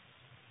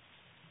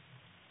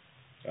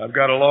 I've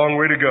got a long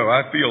way to go.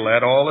 I feel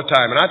that all the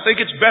time. And I think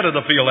it's better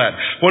to feel that.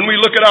 When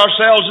we look at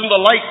ourselves in the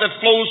light that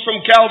flows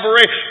from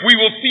Calvary, we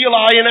will feel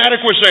our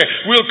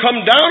inadequacy. We'll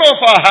come down off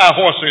our high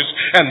horses.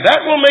 And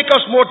that will make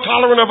us more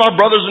tolerant of our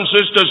brothers and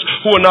sisters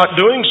who are not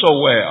doing so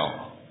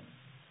well.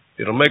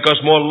 It'll make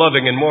us more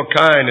loving and more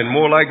kind and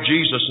more like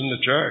Jesus in the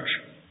church.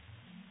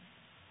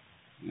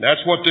 And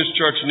that's what this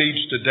church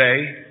needs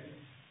today.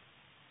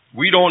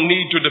 We don't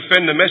need to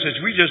defend the message.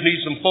 We just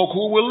need some folk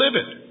who will live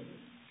it.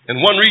 And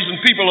one reason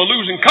people are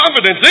losing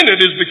confidence in it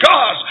is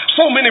because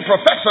so many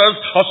professors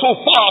are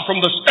so far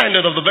from the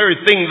standard of the very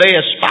thing they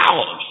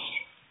espouse.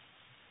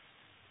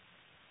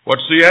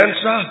 What's the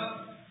answer?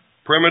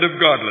 Primitive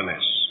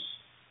godliness.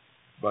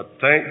 But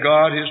thank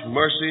God His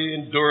mercy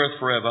endureth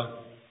forever.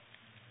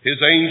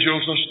 His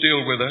angels are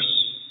still with us.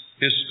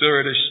 His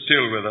Spirit is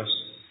still with us.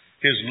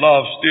 His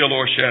love still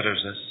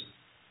overshadows us.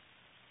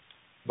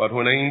 But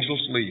when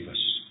angels leave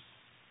us,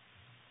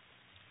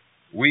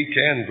 we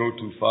can go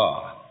too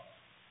far.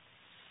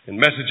 In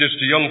Messages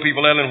to Young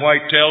People, Ellen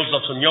White tells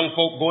of some young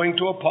folk going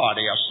to a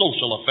party, a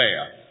social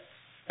affair.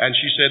 And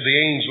she said the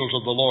angels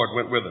of the Lord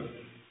went with them.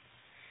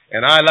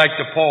 And I like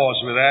to pause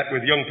with that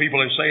with young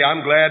people and say,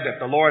 I'm glad that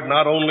the Lord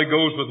not only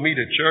goes with me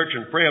to church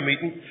and prayer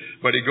meeting,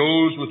 but He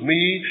goes with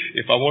me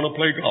if I want to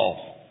play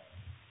golf.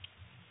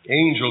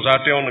 Angels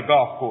out there on the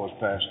golf course,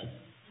 Pastor.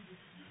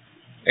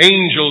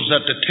 Angels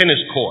at the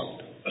tennis court.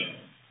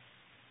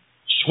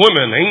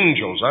 Swimming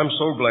angels. I'm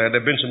so glad.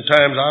 There have been some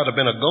times I'd have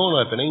been a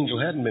goner if an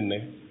angel hadn't been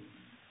there.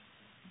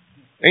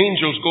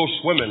 Angels go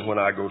swimming when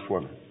I go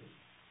swimming.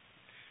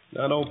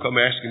 Now, don't come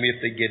asking me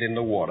if they get in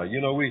the water. You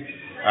know,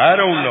 I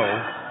don't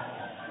know.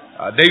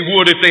 They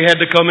would if they had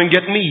to come and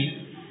get me.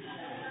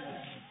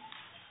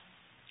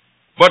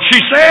 But she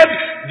said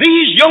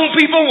these young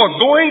people were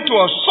going to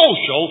a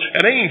social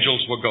and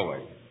angels were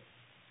going.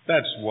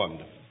 That's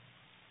wonderful.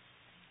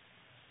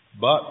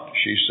 But,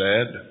 she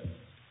said,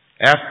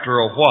 after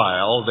a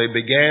while they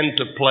began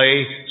to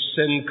play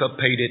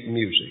syncopated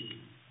music.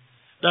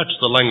 That's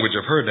the language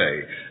of her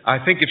day.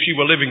 I think if she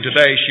were living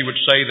today, she would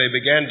say they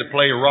began to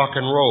play rock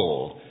and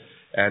roll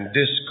and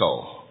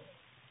disco.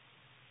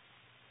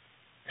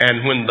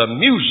 And when the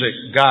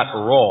music got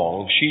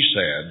wrong, she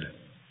said,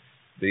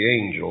 the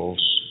angels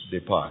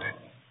departed.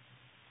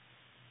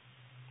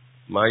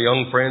 My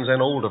young friends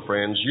and older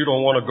friends, you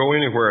don't want to go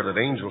anywhere that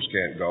angels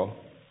can't go.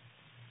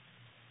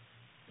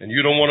 And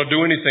you don't want to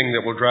do anything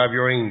that will drive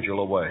your angel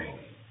away.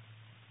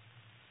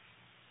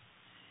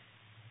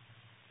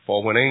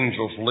 For when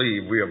angels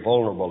leave, we are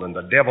vulnerable, and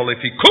the devil, if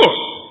he could,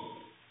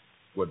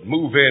 would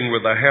move in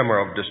with a hammer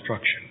of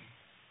destruction.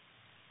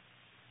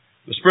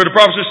 The Spirit of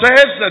prophecy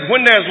says that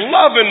when there's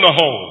love in the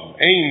home,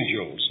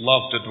 angels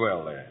love to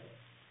dwell there.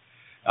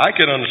 I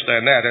can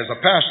understand that. As a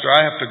pastor,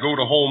 I have to go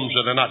to homes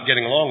that are not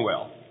getting along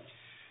well.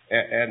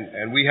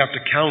 And we have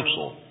to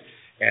counsel.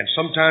 And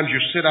sometimes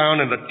you sit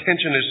down and the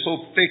tension is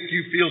so thick,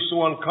 you feel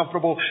so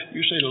uncomfortable.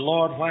 You say,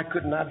 Lord, why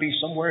couldn't I be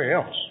somewhere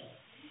else?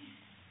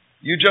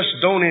 You just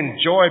don't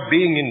enjoy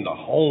being in the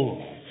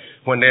home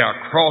when they are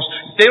cross.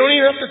 They don't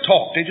even have to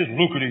talk. They just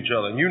look at each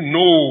other. And you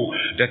know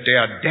that there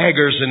are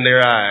daggers in their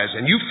eyes.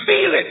 And you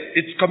feel it.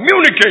 It's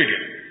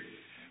communicated.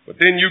 But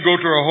then you go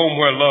to a home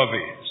where love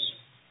is,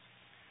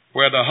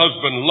 where the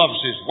husband loves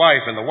his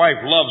wife and the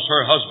wife loves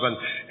her husband.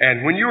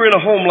 And when you're in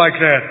a home like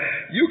that,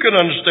 you can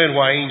understand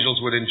why angels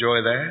would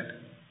enjoy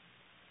that.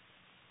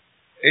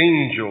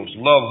 Angels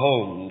love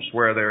homes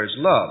where there is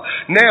love.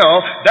 Now,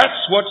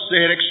 that's what's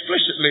said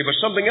explicitly, but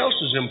something else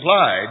is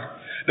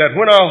implied, that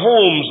when our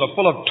homes are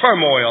full of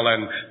turmoil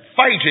and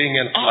fighting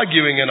and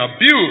arguing and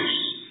abuse,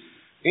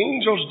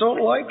 angels don't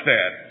like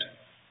that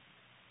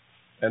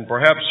and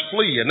perhaps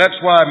flee. And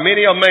that's why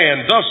many a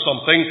man does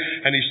something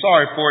and he's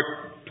sorry for it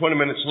 20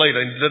 minutes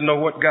later and he doesn't know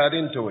what got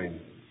into him.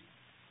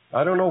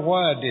 I don't know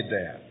why I did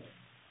that.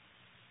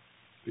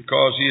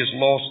 Because he has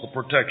lost the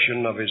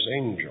protection of his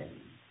angel.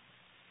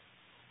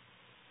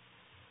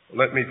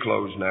 Let me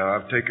close now.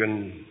 I've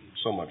taken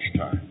so much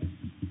time.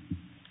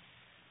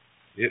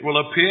 It will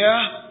appear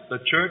the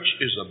church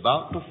is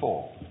about to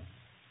fall.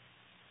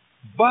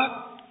 But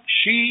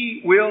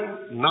she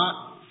will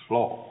not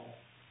fall.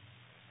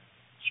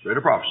 Spirit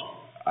of prophecy.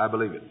 I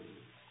believe it.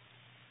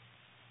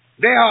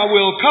 There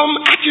will come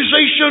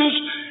accusations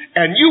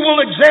and you will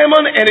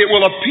examine and it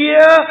will appear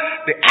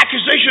the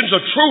accusations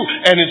are true.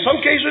 And in some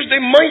cases they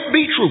might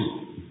be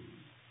true.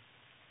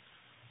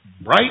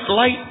 Bright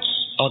lights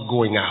are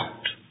going out.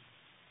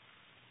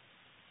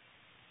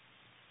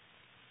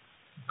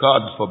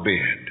 God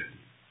forbid.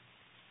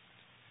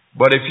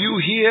 But if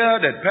you hear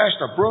that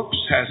Pastor Brooks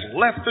has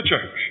left the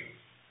church,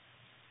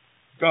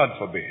 God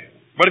forbid.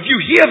 But if you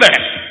hear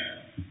that,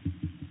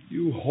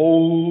 you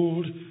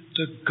hold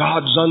to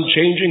God's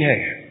unchanging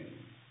hand.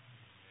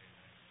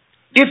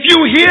 If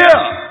you hear,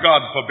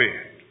 God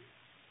forbid,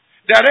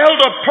 that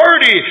Elder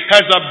Purdy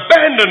has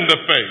abandoned the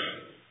faith,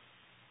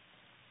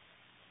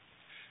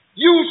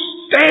 you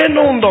stand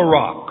on the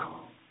rock.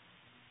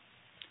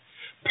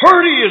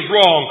 Purdy is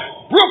wrong.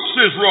 Brooks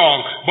is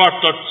wrong, but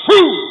the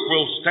truth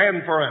will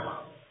stand forever.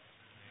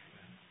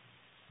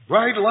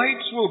 Bright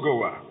lights will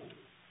go out.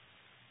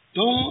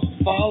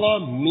 Don't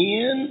follow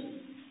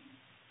men.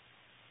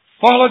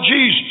 Follow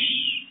Jesus.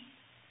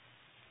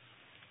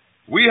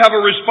 We have a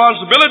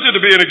responsibility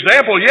to be an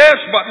example, yes,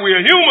 but we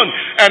are human.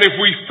 And if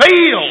we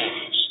fail,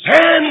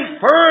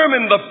 stand firm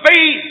in the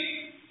faith.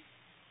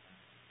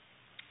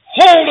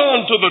 Hold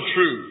on to the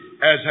truth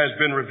as has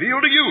been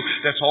revealed to you.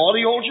 That's all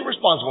he holds you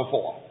responsible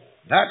for.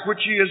 That which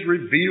he has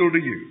revealed to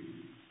you.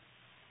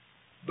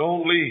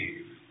 Don't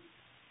leave.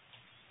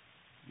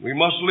 We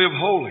must live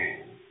holy.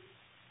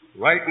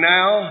 Right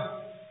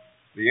now,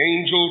 the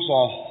angels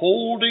are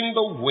holding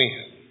the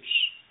winds.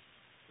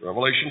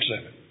 Revelation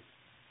 7.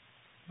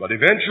 But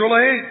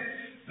eventually,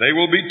 they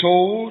will be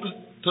told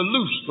to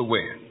loose the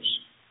winds.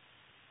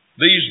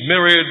 These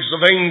myriads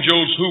of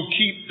angels who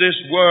keep this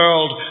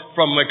world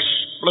from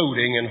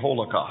exploding in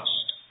Holocaust.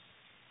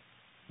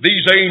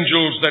 These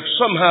angels that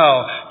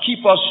somehow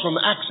keep us from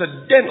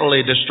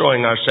accidentally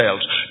destroying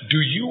ourselves.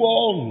 Do you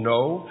all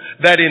know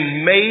that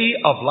in May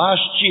of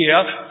last year,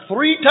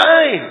 3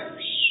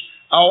 times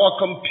our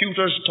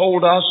computers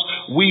told us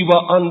we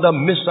were under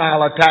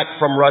missile attack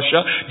from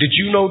Russia? Did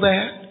you know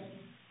that?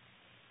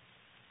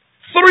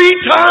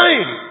 3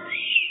 times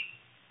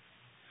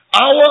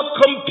our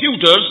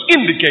computers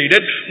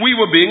indicated we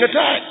were being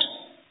attacked.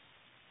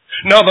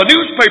 Now the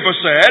newspaper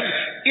said,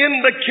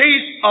 in the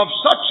case of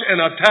such an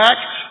attack,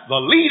 the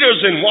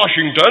leaders in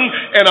Washington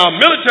and our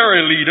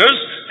military leaders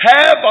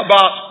have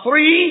about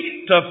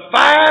 3 to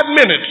 5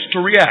 minutes to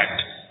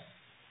react.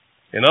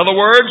 In other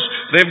words,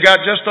 they've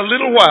got just a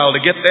little while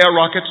to get their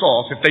rockets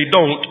off. If they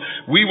don't,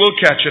 we will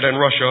catch it and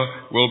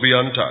Russia will be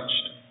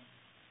untouched.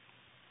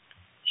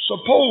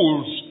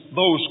 Suppose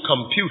those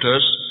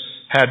computers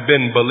had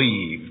been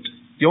believed.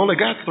 You only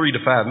got 3 to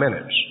 5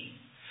 minutes.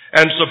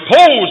 And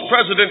suppose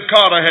President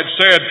Carter had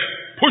said,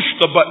 push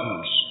the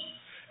buttons.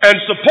 And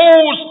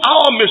suppose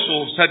our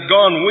missiles had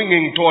gone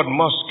winging toward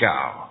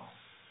Moscow.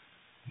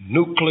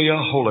 Nuclear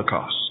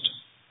holocaust.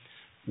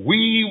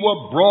 We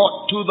were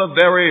brought to the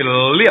very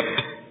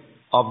lip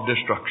of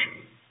destruction.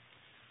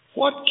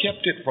 What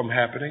kept it from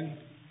happening?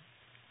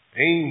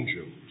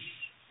 Angels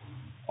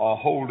are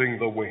holding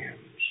the winds.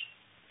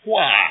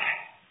 Why?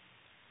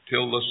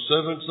 Till the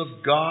servants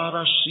of God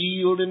are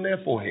sealed in their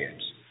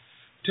foreheads.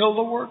 Till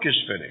the work is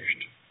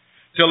finished.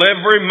 Till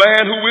every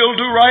man who will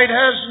do right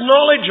has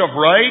knowledge of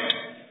right.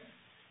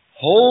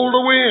 Hold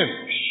the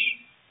winds.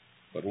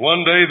 But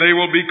one day they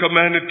will be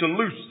commanded to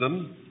loose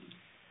them.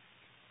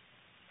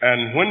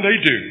 And when they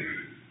do,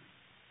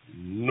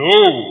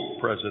 no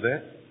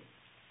president,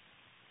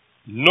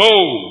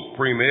 no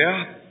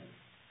premier,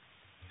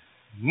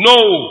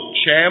 no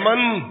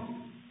chairman,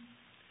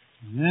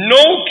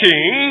 no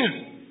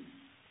king,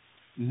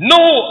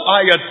 no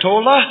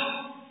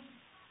Ayatollah,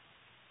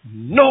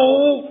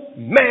 no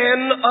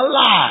man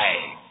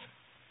alive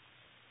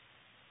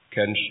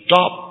can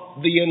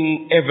stop the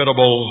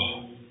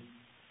inevitable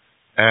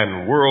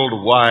and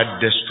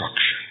worldwide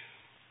destruction.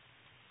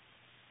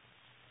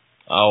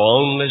 Our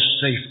only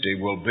safety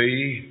will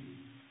be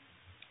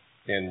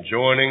in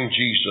joining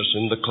Jesus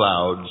in the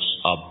clouds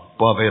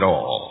above it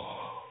all.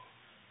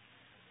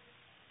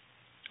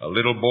 A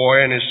little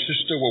boy and his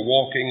sister were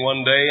walking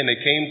one day, and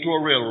they came to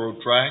a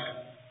railroad track,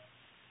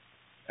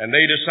 and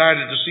they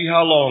decided to see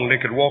how long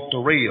they could walk the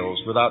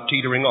rails without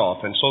teetering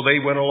off. And so they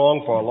went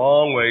along for a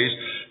long ways.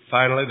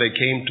 Finally, they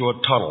came to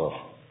a tunnel.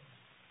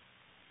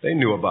 They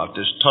knew about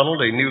this tunnel.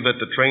 They knew that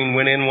the train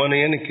went in one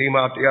end and came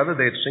out the other.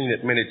 They had seen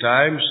it many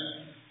times.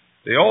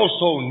 They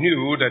also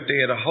knew that they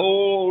had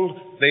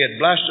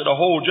blasted a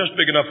hole just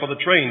big enough for the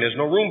train. There's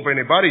no room for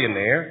anybody in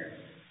there.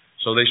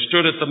 So they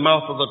stood at the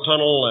mouth of the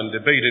tunnel and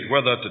debated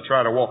whether to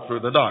try to walk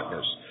through the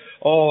darkness.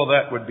 Oh,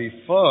 that would be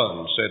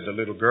fun, said the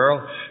little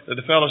girl.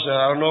 The fellow said,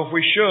 I don't know if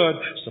we should.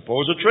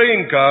 Suppose a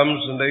train comes.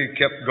 And they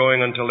kept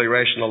going until they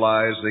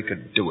rationalized they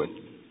could do it.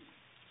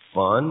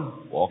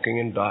 Fun, walking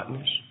in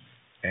darkness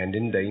and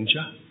in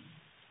danger.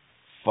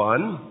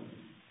 Fun.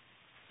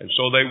 And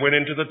so they went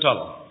into the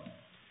tunnel.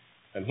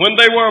 And when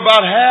they were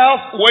about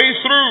halfway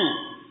through,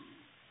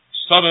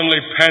 suddenly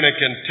panic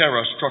and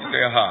terror struck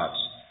their hearts.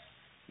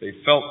 They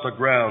felt the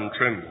ground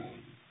tremble.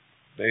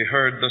 They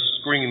heard the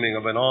screaming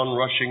of an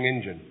onrushing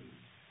engine.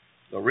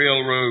 The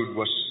railroad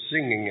was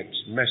singing its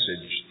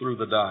message through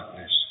the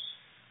darkness.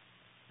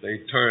 They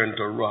turned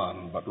to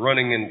run, but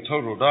running in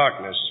total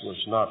darkness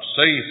was not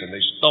safe, and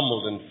they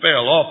stumbled and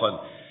fell often.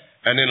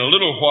 And in a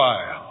little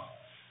while,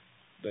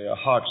 their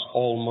hearts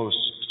almost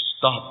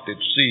stopped, it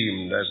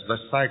seemed, as the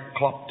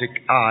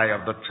cycloptic eye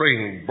of the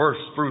train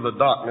burst through the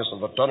darkness of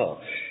the tunnel.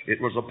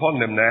 It was upon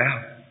them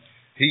now.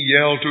 He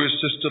yelled to his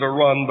sister to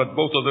run, but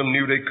both of them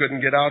knew they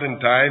couldn't get out in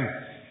time,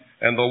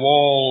 and the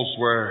walls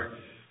were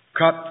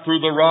cut through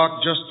the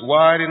rock just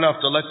wide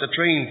enough to let the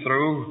train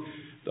through.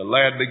 The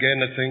lad began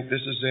to think,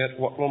 this is it.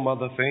 What will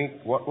Mother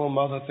think? What will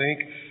Mother think?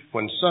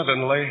 When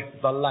suddenly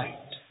the light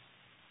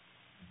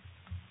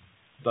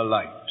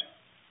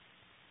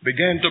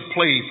began to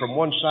play from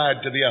one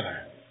side to the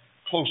other,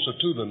 closer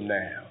to them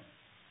now.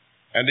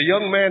 And the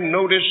young man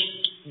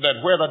noticed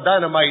that where the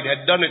dynamite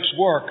had done its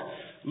work,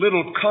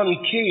 little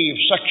concave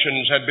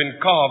sections had been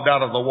carved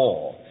out of the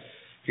wall.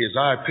 His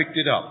eye picked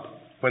it up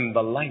when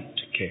the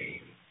light came.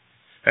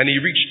 And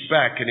he reached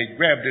back and he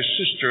grabbed his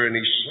sister and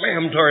he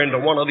slammed her into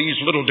one of these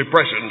little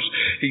depressions.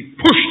 He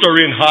pushed her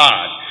in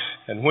hard.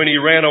 And when he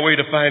ran away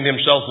to find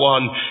himself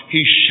one,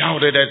 he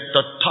shouted at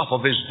the top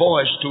of his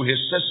voice to his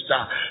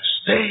sister,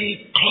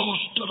 "Stay close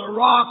to the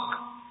rock.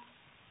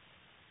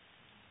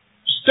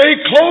 Stay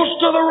close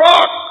to the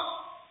rock."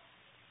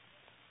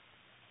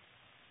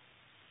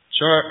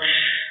 Church,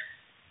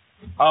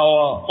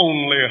 our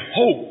only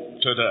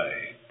hope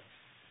today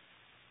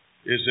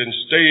is in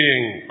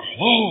staying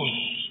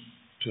close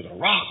to the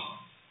rock.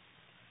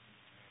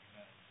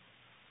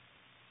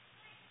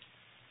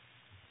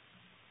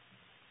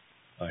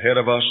 Ahead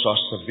of us are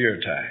severe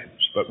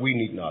times, but we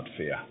need not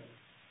fear.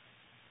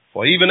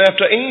 For even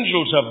after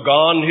angels have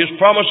gone, His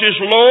promise is,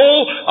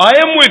 "Lo, I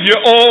am with you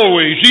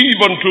always,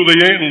 even to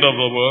the end of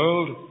the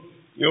world.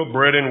 Your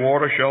bread and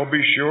water shall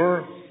be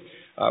sure.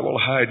 I will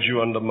hide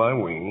you under my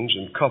wings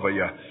and cover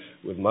you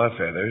with my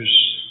feathers."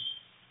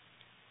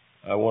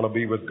 I want to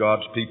be with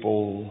God's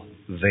people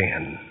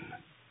then.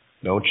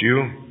 Don't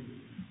you?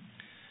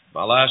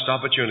 My last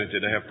opportunity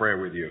to have prayer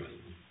with you.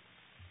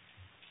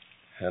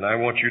 And I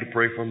want you to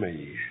pray for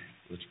me.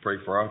 Let's pray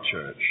for our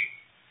church.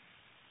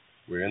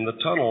 We're in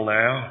the tunnel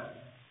now.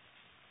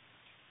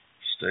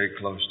 Stay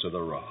close to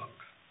the rock.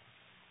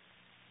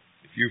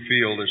 If you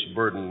feel this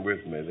burden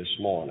with me this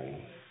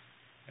morning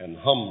and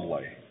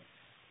humbly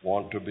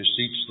want to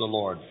beseech the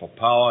Lord for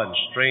power and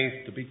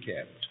strength to be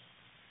kept,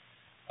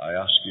 I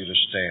ask you to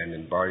stand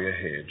and bow your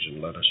heads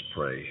and let us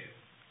pray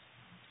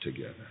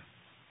together.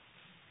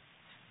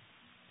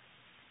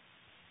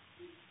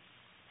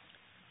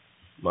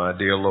 My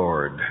dear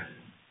Lord,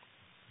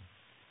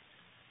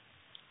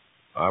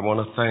 I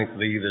want to thank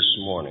Thee this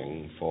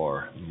morning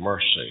for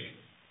mercy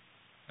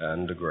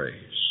and grace.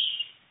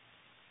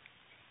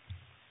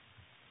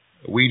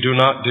 We do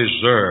not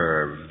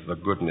deserve the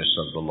goodness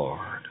of the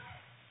Lord.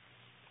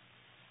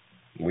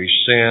 We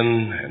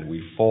sin and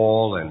we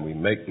fall and we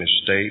make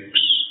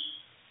mistakes.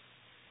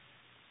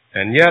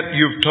 And yet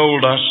You've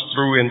told us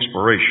through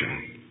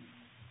inspiration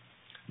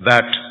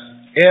that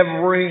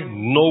every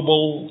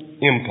noble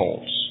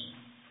impulse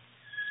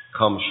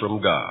comes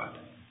from God.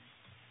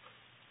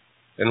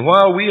 And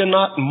while we are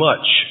not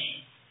much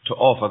to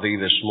offer Thee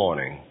this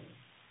morning,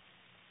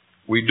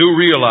 we do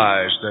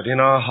realize that in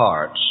our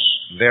hearts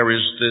there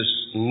is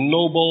this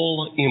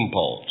noble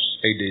impulse,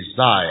 a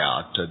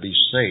desire to be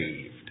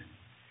saved,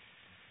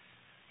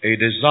 a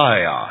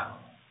desire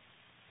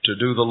to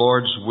do the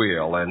Lord's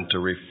will and to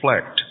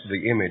reflect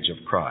the image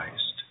of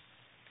Christ.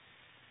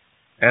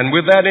 And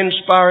with that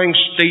inspiring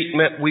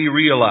statement, we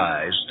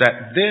realize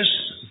that this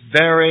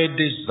very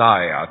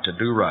desire to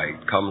do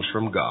right comes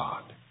from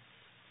God.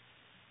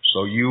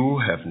 So you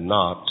have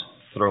not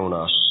thrown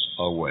us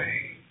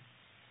away.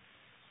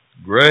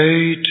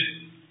 Great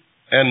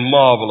and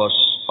marvelous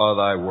are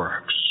thy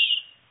works,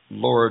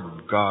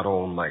 Lord God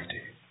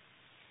Almighty.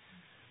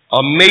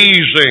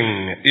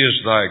 Amazing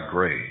is thy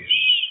grace.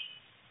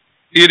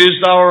 It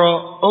is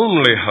our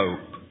only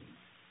hope,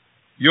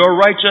 your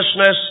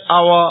righteousness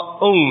our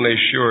only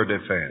sure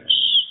defense,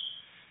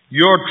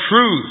 your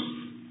truth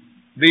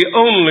the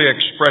only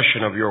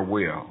expression of your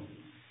will.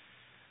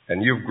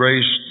 And you've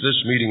graced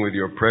this meeting with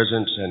your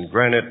presence and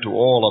granted to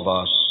all of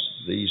us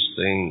these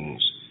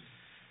things.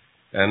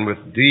 And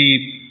with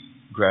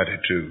deep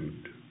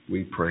gratitude,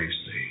 we praise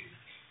thee.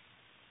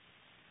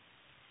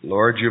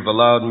 Lord, you've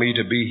allowed me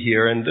to be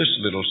here in this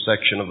little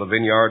section of the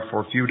vineyard for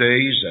a few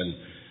days, and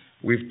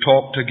we've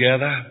talked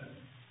together.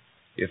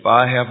 If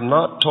I have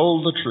not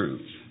told the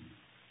truth,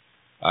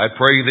 I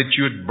pray that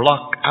you'd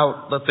block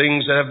out the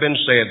things that have been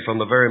said from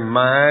the very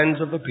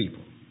minds of the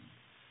people.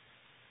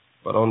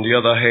 But on the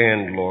other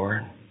hand,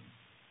 Lord,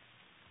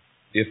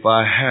 if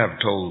I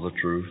have told the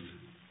truth,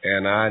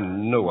 and I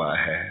know I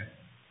have,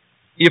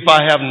 if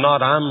I have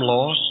not, I'm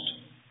lost.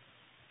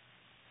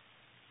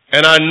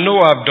 And I know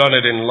I've done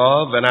it in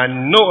love, and I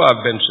know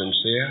I've been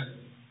sincere.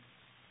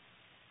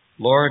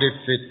 Lord,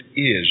 if it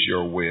is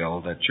your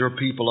will that your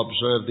people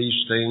observe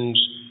these things,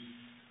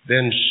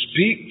 then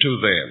speak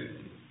to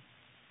them,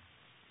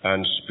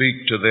 and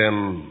speak to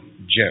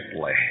them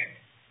gently.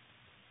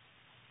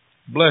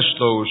 Bless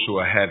those who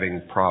are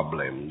having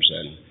problems,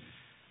 and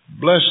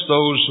bless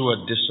those who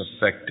are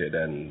disaffected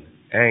and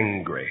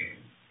angry.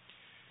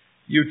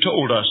 You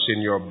told us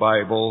in your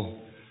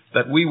Bible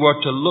that we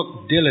were to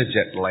look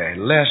diligently,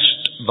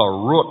 lest the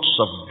roots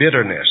of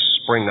bitterness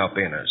spring up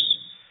in us.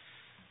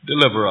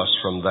 Deliver us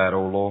from that,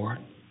 O Lord.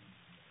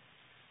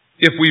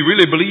 If we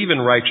really believe in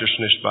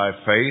righteousness by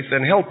faith,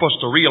 then help us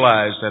to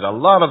realize that a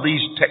lot of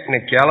these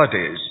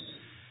technicalities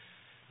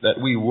that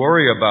we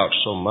worry about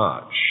so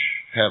much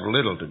have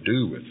little to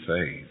do with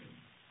faith.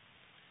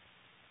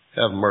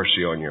 Have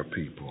mercy on your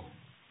people.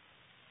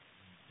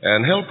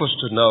 And help us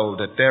to know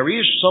that there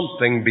is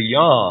something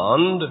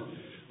beyond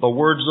the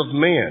words of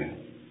men.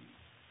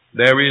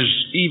 There is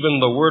even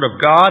the Word of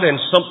God and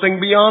something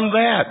beyond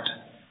that.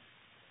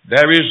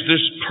 There is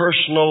this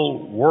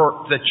personal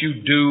work that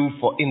you do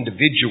for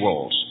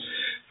individuals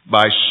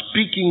by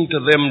speaking to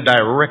them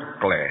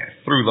directly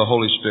through the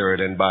Holy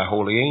Spirit and by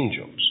holy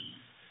angels.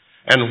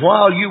 And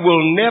while you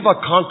will never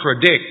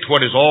contradict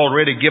what is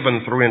already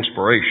given through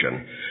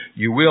inspiration,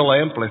 you will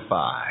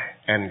amplify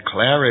and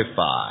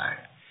clarify.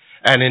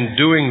 And in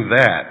doing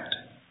that,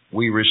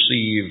 we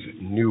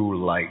receive new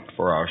light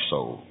for our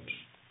souls.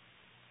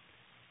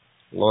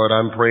 Lord,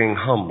 I'm praying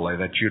humbly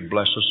that you'd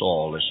bless us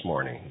all this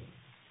morning.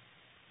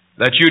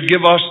 That you'd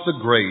give us the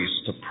grace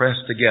to press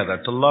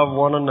together, to love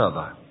one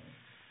another,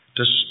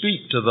 to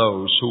speak to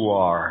those who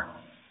are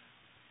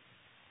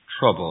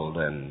troubled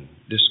and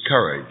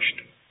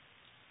discouraged.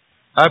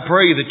 I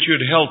pray that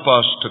you'd help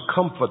us to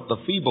comfort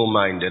the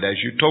feeble-minded, as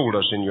you told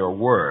us in your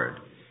word.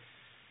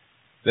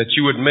 That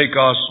you would make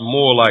us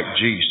more like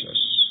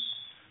Jesus,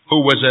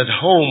 who was at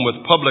home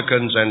with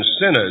publicans and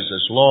sinners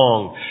as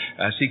long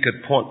as he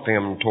could point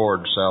them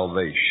toward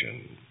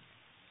salvation.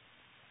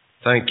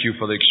 Thank you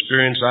for the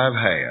experience I've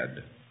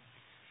had.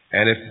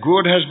 And if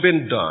good has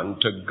been done,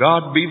 to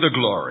God be the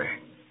glory.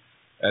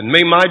 And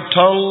may my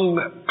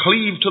tongue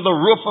cleave to the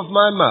roof of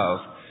my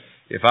mouth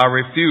if I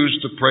refuse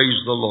to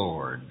praise the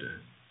Lord.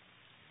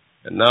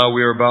 And now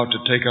we are about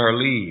to take our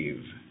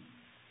leave.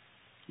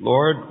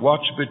 Lord,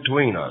 watch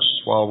between us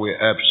while we're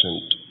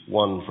absent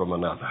one from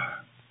another.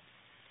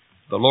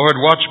 The Lord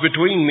watch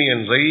between me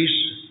and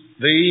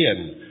thee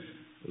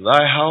and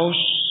thy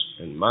house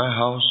and my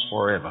house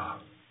forever.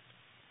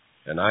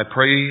 And I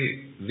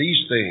pray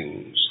these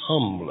things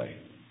humbly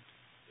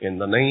in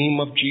the name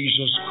of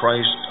Jesus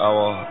Christ,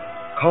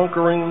 our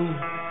conquering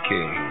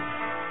King,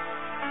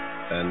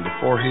 and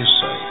for his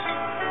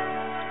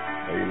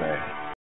sake. Amen.